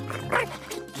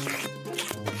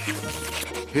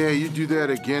 Hey, you do that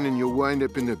again and you'll wind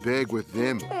up in the bag with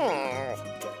them.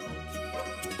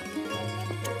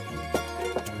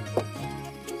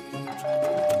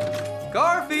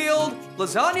 Garfield,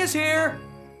 lasagna's here.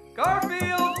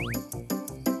 Garfield!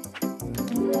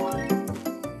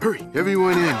 Hurry,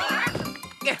 everyone in.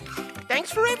 Yeah,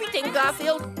 thanks for everything,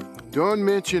 Garfield. Don't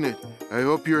mention it. I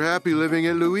hope you're happy living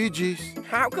at Luigi's.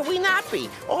 How could we not be?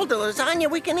 All the lasagna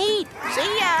we can eat.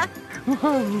 See ya.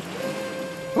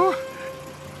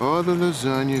 All the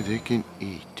lasagna they can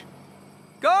eat.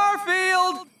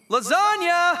 Garfield!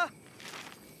 Lasagna!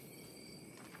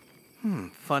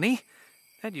 Funny.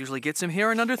 That usually gets him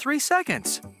here in under 3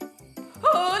 seconds.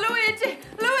 Oh, Luigi!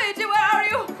 Luigi, where are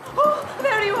you? Oh,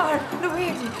 there you are!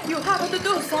 Luigi, you have to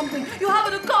do something. You have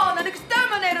to call an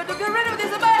exterminator to get rid of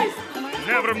these mice!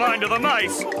 Never mind the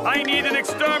mice. I need an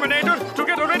exterminator to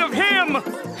get rid of him!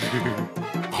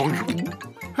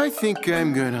 I think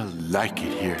I'm gonna like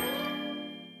it here.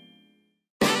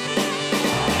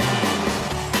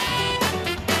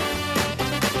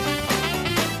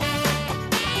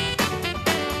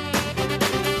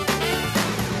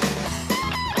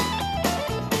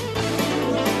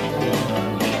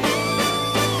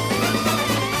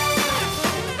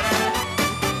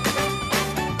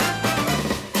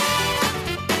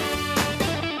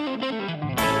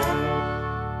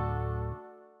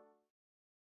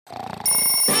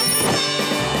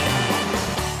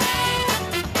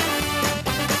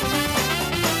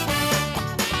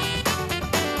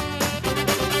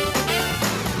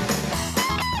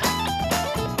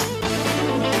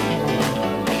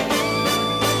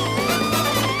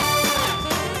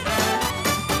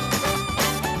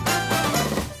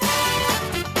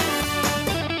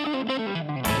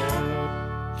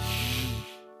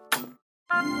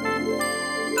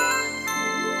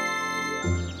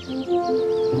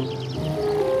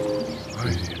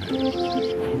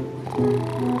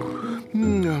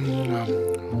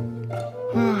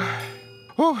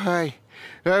 Oh, hi.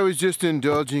 I was just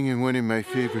indulging in one of my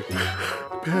favorite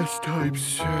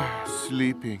pastimes,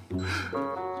 sleeping.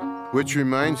 Which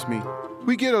reminds me,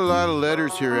 We get a lot of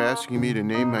letters here asking me to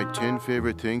name my 10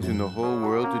 favorite things in the whole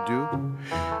world to do.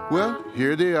 Well,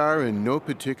 here they are in no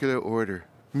particular order.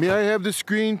 May I have the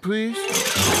screen, please?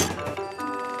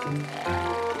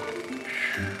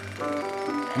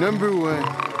 Number 1,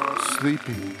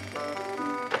 sleeping.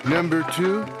 Number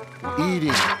 2,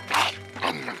 eating.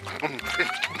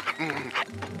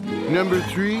 Number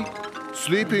 3,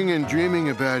 sleeping and dreaming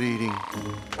about eating.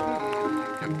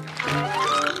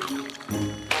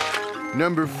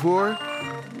 Number 4,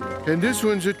 and this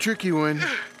one's a tricky one,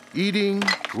 eating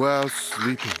while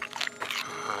sleeping.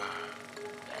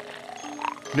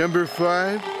 Number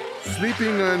 5,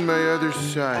 sleeping on my other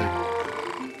side.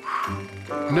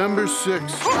 Number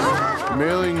 6,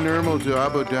 mailing normal to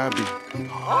Abu Dhabi.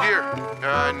 Here,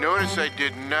 notice I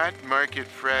did not mark it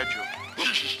fragile.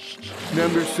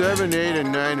 Number 7, 8,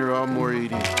 and 9 are all more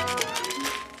eating.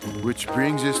 Which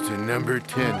brings us to number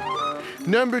 10.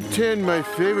 Number 10, my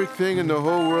favorite thing in the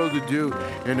whole world to do,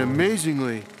 and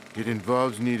amazingly, it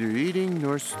involves neither eating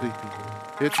nor sleeping.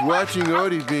 It's watching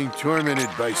Odie being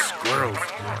tormented by squirrels.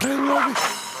 I love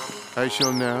it. I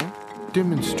shall now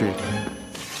demonstrate.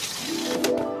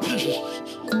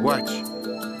 Watch.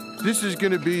 This is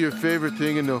gonna be your favorite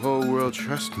thing in the whole world,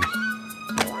 trust me.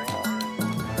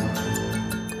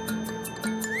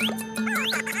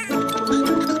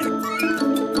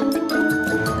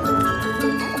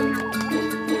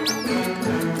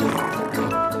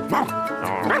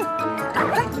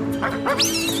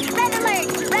 Red alert!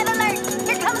 Red alert!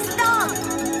 Here comes the dog!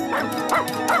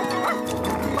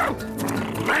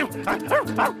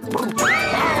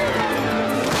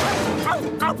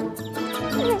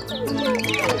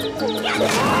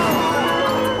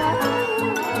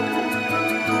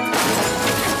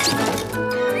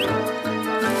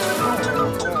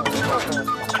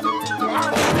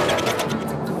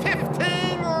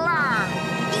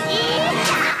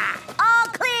 All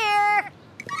clear!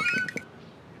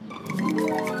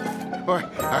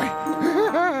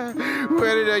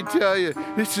 What did I tell you?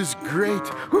 This is great.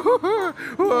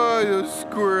 Oh, those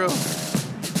squirrels.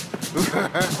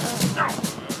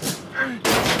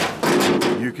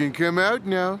 You can come out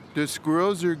now. The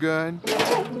squirrels are gone.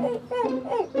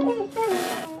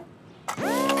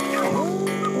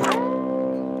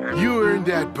 You earned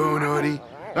that bone, Odie.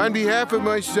 On behalf of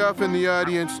myself and the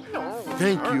audience,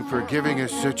 thank you for giving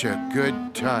us such a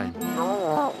good time.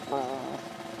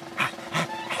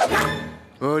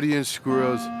 Odie and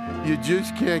squirrels, you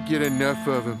just can't get enough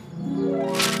of them.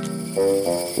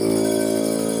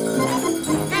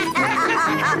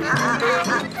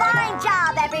 Fine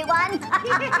job, everyone!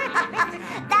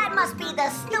 That must be the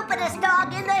stupidest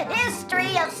dog in the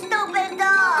history of stupid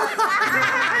dogs!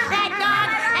 That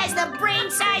dog has the brain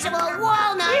size of a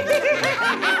walnut!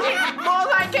 More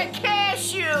like a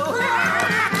cashew!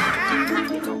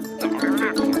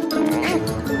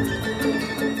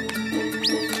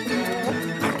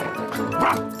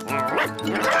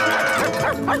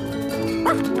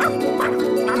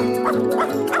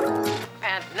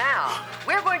 And now,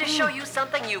 we're going to show you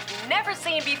something you've never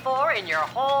seen before in your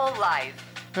whole life.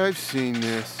 I've seen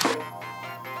this.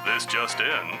 This just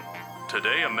in.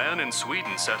 Today, a man in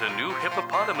Sweden set a new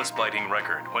hippopotamus biting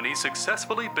record when he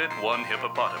successfully bit one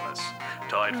hippopotamus.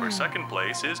 Tied for second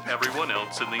place is everyone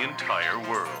else in the entire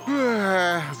world.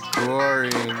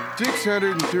 Boring.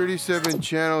 637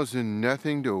 channels and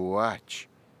nothing to watch.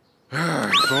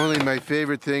 If only my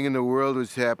favorite thing in the world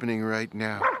was happening right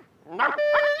now.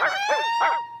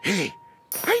 Hey,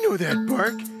 I know that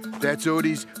bark. That's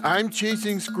Odie's I'm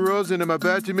chasing squirrels and I'm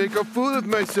about to make a fool of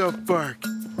myself bark.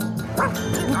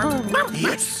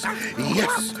 Yes,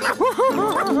 yes.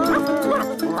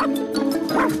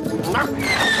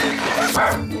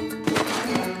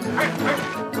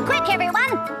 Quick,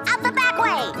 everyone! Out the back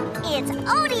way! It's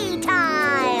Odie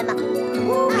time!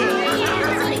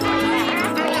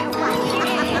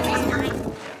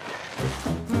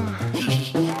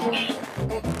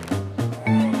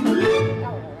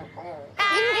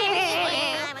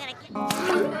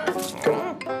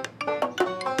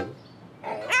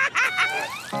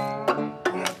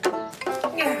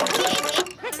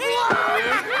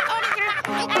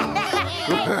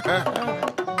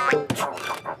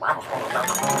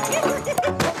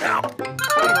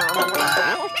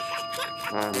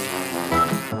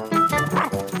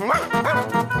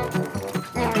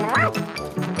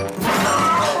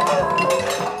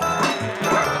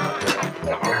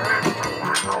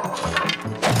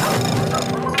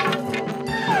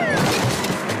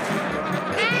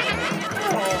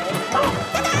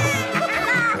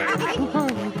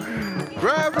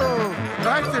 Bravo!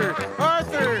 Arthur!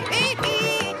 Arthur!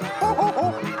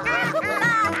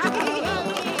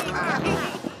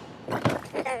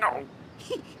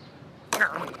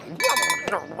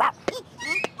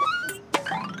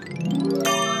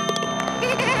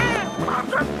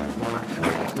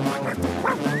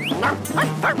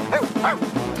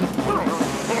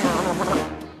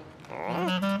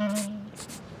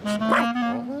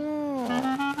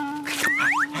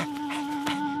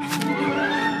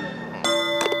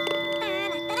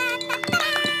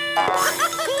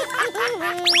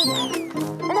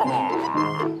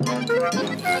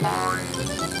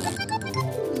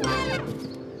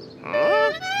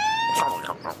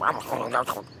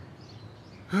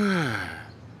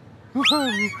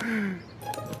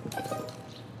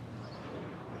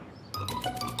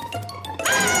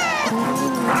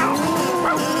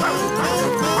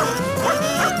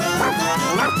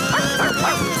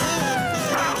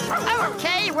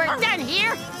 Okay, we're done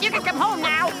here. You can come home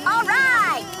now. All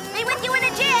right. Be with you in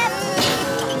a jiff.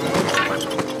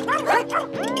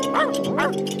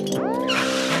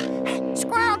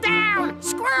 Squirrel down!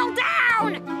 Squirrel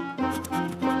down!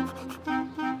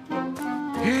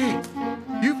 Hey,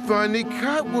 you finally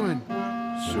caught one.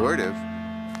 Sort of.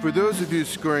 For those of you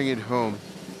scoring at home,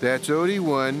 that's Odie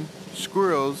 1,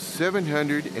 Squirrels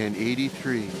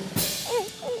 783.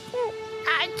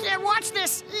 I can't watch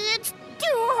this. It's too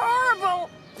horrible.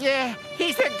 Yeah,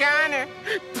 he's a goner.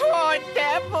 Poor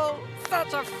devil.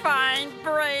 Such a fine,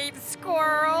 brave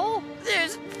squirrel.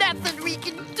 There's nothing we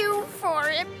can do for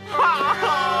him.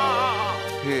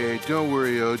 Hey, don't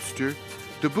worry, Oldster.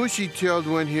 The bushy-tailed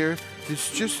one here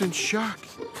is just in shock.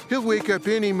 He'll wake up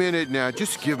any minute now.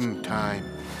 Just give him time.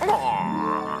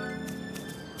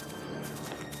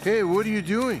 Hey, what are you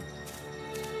doing?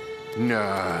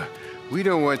 Nah, we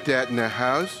don't want that in the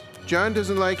house. John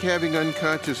doesn't like having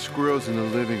unconscious squirrels in the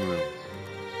living room.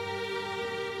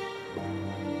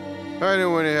 I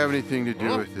don't want to have anything to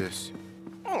do with this.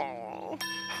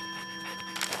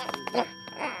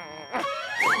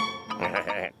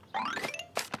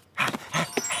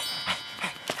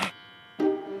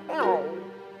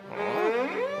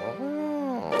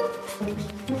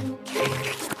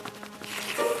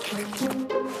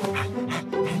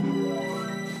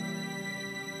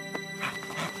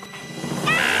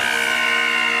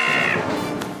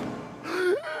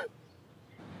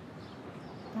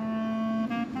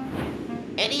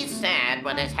 It is sad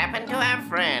what has happened to our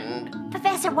friend.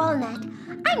 Professor Walnut,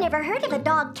 I never heard of a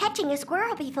dog catching a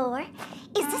squirrel before.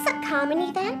 Is this a common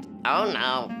event? Oh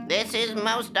no, this is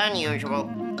most unusual.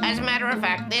 As a matter of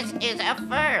fact, this is a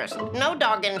first. No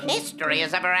dog in history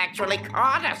has ever actually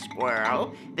caught a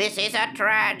squirrel. This is a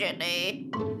tragedy.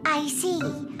 I see.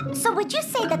 So would you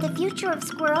say that the future of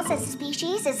squirrels as a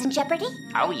species is in jeopardy?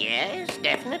 Oh yes,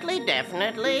 definitely,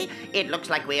 definitely. It looks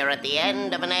like we are at the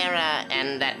end of an era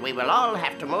and that we will all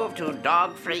have to move to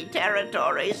dog-free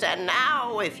territories. And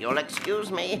now, if you'll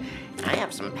excuse me, I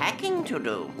have some packing to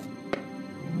do.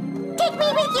 Take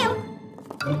me with you!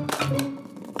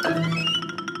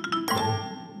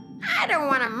 I don't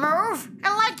want to move.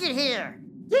 I like it here.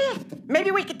 Yeah,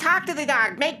 maybe we could talk to the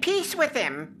dog, make peace with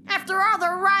him. After all the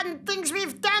rotten things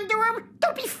we've done to him,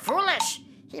 don't be foolish.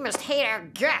 He must hate our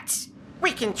guts.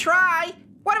 We can try.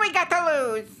 What do we got to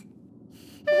lose?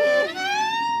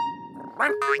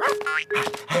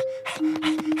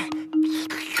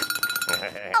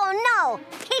 Oh no!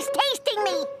 He's tasting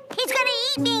me! He's gonna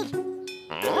eat me!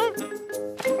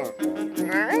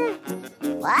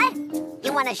 What?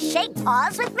 You wanna shake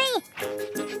paws with me?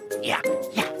 Yeah.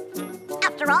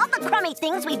 After all the crummy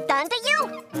things we've done to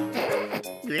you?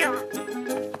 Yeah.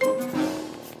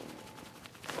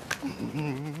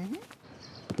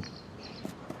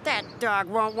 That dog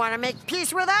won't want to make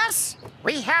peace with us.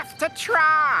 We have to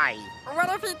try. What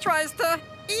if he tries to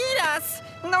eat us?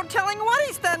 No telling what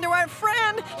he's done to our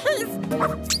friend.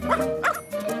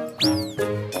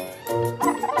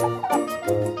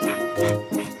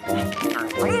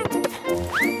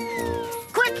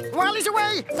 Quick, while he's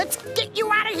away, let's get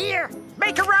you out of here.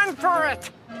 Make a run for it.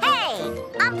 Hey,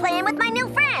 I'm playing with my new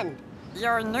friend.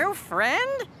 Your new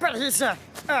friend? But he's a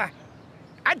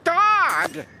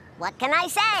dog. What can I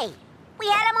say? We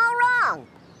had him all wrong.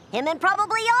 Him and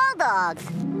probably all dogs.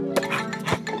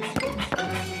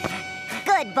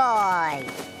 Good boy.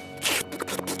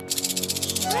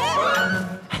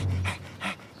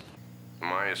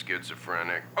 Am I a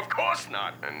schizophrenic? Of course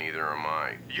not. And neither am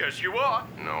I. Yes, you are.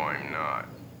 No, I'm not.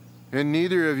 And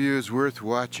neither of you is worth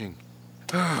watching.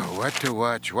 Oh, what to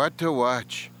watch, what to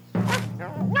watch.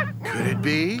 Could it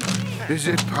be? Is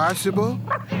it possible?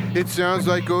 It sounds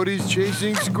like Odie's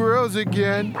chasing squirrels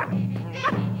again.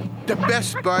 The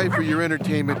best buy for your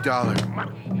entertainment dollar.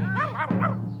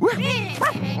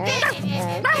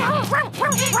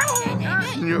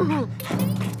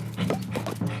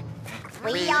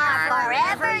 We are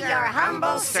forever your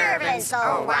humble servants,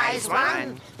 O wise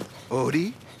one.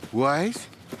 Odie? Wise?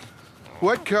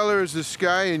 What color is the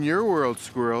sky in your world,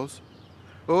 squirrels?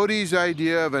 Odie's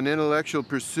idea of an intellectual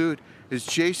pursuit is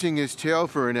chasing his tail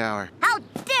for an hour. How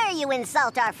dare you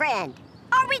insult our friend?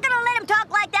 Are we gonna let him talk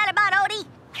like that about Odie?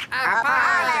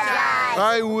 Apologize.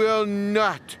 I will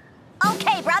not.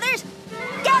 Okay, brothers,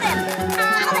 get him!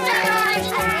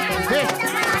 Hey,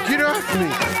 get off me!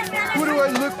 What do I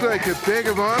look like, a bag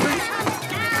of almonds?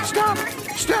 Stop!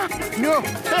 Stop! No!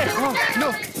 Hey! Oh,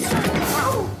 no!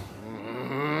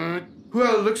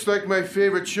 Well, it looks like my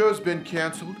favorite show's been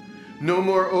canceled. No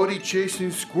more Odie chasing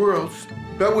squirrels.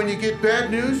 But when you get bad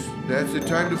news, that's the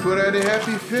time to put on a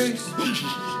happy face.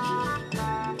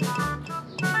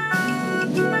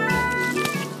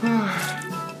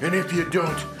 And if you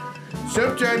don't,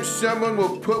 sometimes someone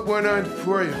will put one on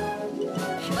for you.